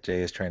suspect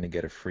Jay is trying to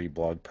get a free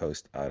blog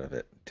post out of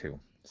it too.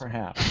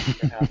 Perhaps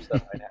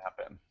that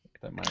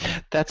might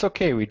happen. That's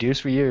okay.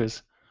 Reduce,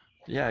 reuse.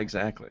 Yeah,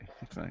 exactly.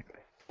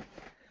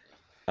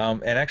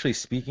 And actually,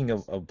 speaking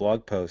of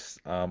blog posts,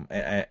 and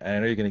I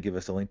know you're going to give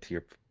us a link to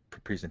your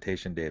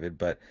presentation, David,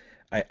 but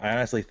I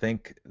honestly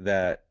think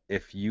that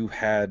if you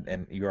had,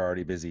 and you're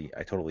already busy,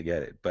 I totally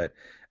get it, but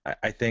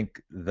I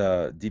think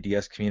the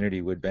DDS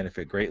community would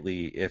benefit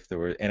greatly if there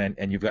were,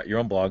 and you've got your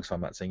own blog, so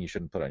I'm not saying you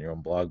shouldn't put on your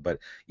own blog, but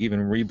even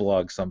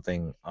reblog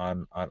something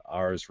on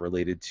ours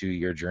related to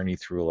your journey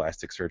through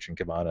Elasticsearch and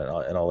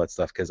Kibana and all that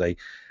stuff, because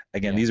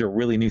again, these are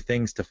really new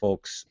things to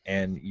folks,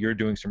 and you're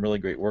doing some really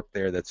great work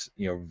there that's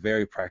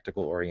very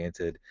practical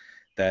oriented,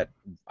 that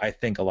I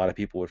think a lot of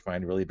people would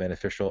find really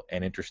beneficial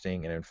and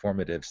interesting and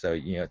informative. So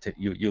you at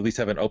least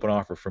have an open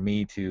offer for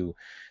me to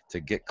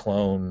get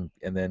clone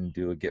and then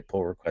do a git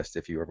pull request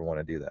if you ever want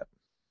to do that.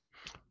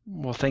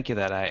 Well, thank you.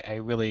 I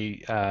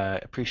really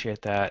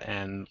appreciate that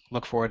and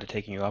look forward to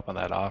taking you up on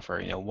that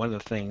offer. One of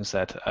the things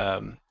that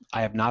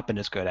I have not been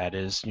as good at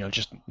is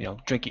just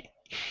drinking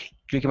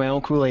my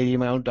own Kool-Aid, eating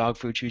my own dog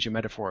food, choose your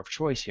metaphor of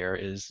choice here,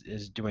 is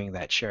doing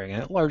that sharing.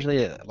 And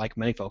largely, like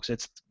many folks,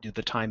 it's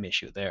the time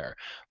issue there.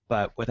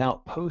 But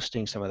without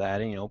posting some of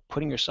that and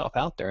putting yourself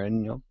out there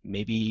and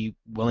maybe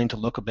willing to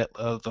look a bit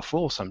of the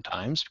fool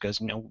sometimes, because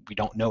we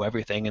don't know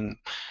everything and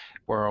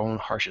we're our own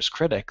harshest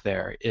critic,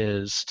 there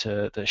is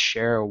to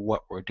share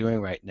what we're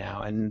doing right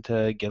now and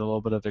to get a little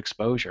bit of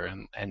exposure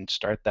and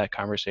start that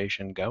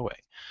conversation going.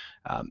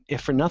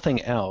 If for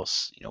nothing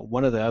else,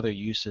 one of the other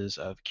uses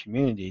of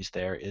communities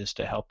there is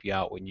to help you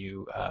out when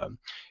you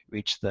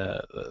reach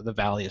the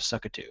valley of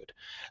suckitude,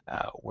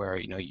 where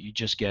you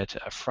just get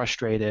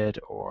frustrated,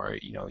 or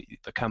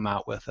they come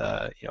out with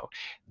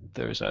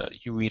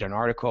you read an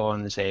article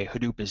and they say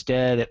Hadoop is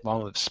dead,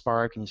 long live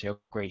Spark, and you say, oh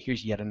great,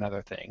 here's yet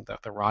another thing.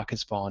 The rock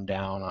has fallen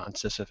down on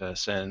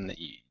Sisyphus, and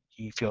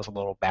he feels a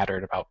little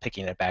battered about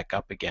picking it back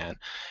up again.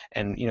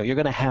 And you're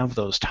going to have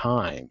those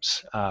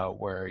times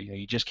where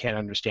you just can't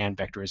understand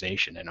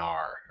vectorization in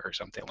R or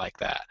something like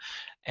that.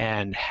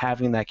 And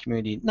having that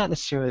community, not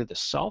necessarily to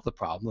solve the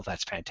problem, if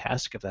that's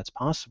fantastic, if that's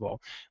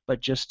possible,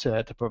 but just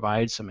to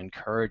provide some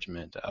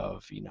encouragement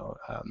of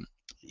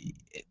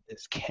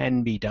this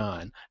can be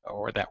done,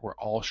 or that we're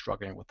all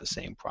struggling with the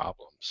same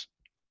problems.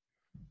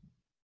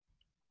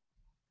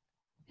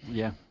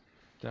 Yeah,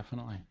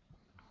 definitely.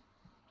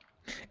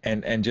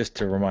 And just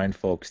to remind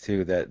folks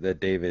too that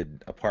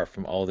David, apart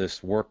from all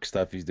this work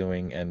stuff he's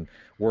doing and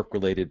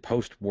work-related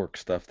post-work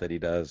stuff that he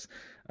does,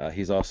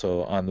 he's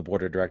also on the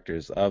board of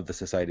directors of the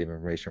Society of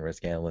Information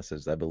Risk Analysts,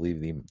 as I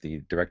believe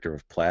the director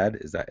of Plaid.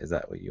 Is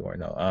that what you are?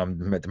 No,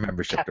 the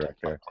membership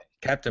director.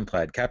 Captain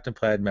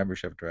Plaid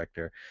membership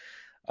director.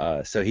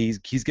 So he's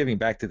giving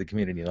back to the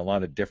community in a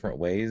lot of different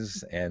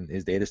ways, and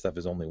his data stuff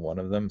is only one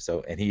of them.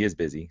 So, and he is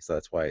busy, so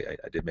that's why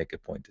I did make a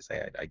point to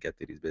say I get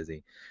that he's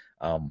busy.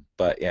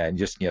 But yeah, and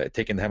just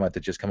taking time out to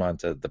just come on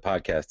to the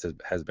podcast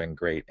has been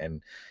great.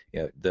 And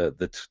the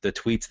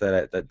tweets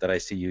that I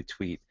see you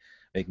tweet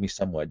make me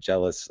somewhat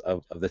jealous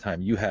of the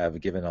time you have,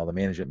 given all the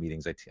management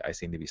meetings I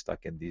seem to be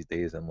stuck in these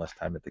days, and less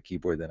time at the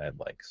keyboard than I'd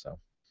like. So.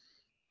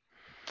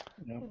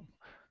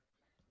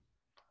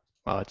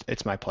 Well,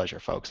 it's my pleasure,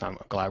 folks. I'm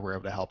glad we're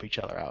able to help each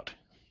other out.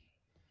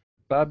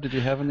 Bob, did you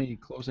have any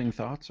closing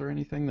thoughts or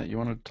anything that you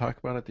wanted to talk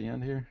about at the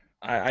end here?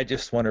 I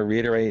just want to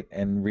reiterate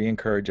and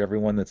re-encourage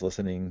everyone that's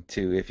listening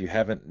to, if you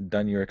haven't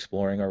done your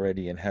exploring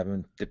already and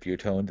haven't dipped your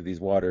toe into these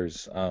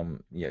waters,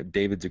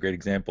 David's a great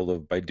example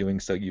of, by doing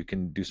so, you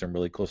can do some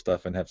really cool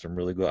stuff and have some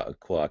really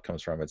cool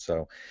outcomes from it.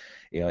 So,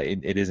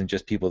 it isn't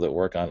just people that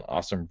work on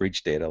awesome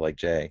breach data like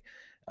Jay.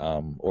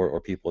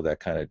 Or people that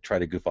kind of try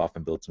to goof off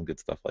and build some good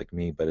stuff like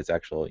me, but it's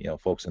actual,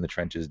 folks in the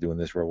trenches doing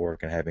this real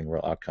work and having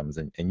real outcomes,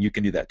 and you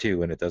can do that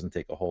too. And it doesn't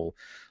take a whole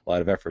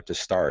lot of effort to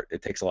start.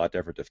 It takes a lot of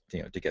effort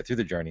to get through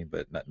the journey,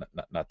 but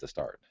not to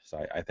start.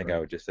 So I think I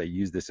would just say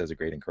use this as a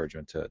great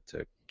encouragement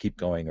to keep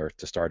going, or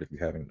to start if you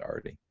haven't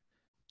already.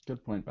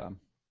 Good point, Bob.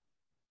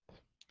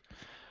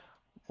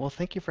 Well,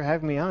 thank you for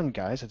having me on,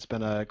 guys. It's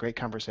been a great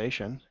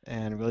conversation,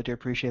 and really do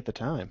appreciate the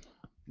time.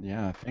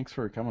 Yeah, thanks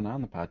for coming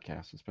on the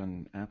podcast. It's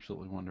been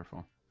absolutely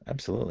wonderful.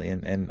 Absolutely,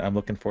 and I'm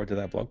looking forward to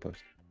that blog post.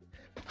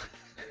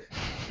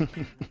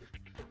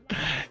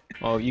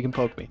 Well, you can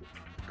poke me.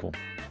 Cool.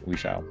 We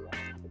shall.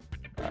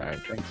 All right,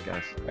 thanks,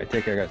 guys. All right,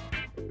 take care, guys.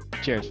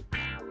 Cheers.